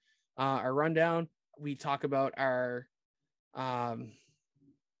order, our rundown. We talk about our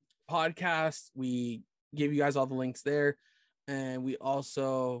podcast. We give you guys all the links there. And we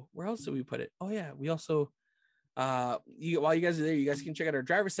also, where else did we put it? Oh yeah, we also while you guys are there, you guys can check out our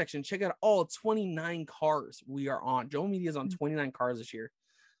driver section. Check out all 29 cars we are on. Jomo Media is on 29 cars this year,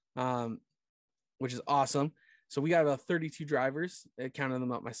 which is awesome. So we got about 32 drivers. I counted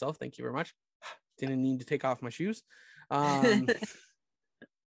them up myself. Thank you very much. Didn't need to take off my shoes.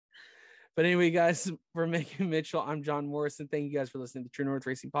 But anyway, guys, for Megan Mitchell, I'm John Morrison. Thank you guys for listening to True North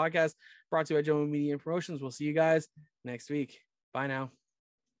Racing Podcast, brought to you by Jomo Media and Promotions. We'll see you guys next week. Bye now.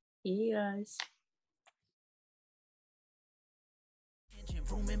 See you guys.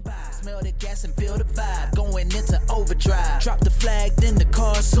 Rooming by, smell the gas and feel the vibe, going into overdrive. Drop the flag, then the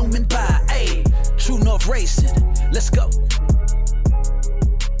car zooming by. Hey, True North Racing, let's go.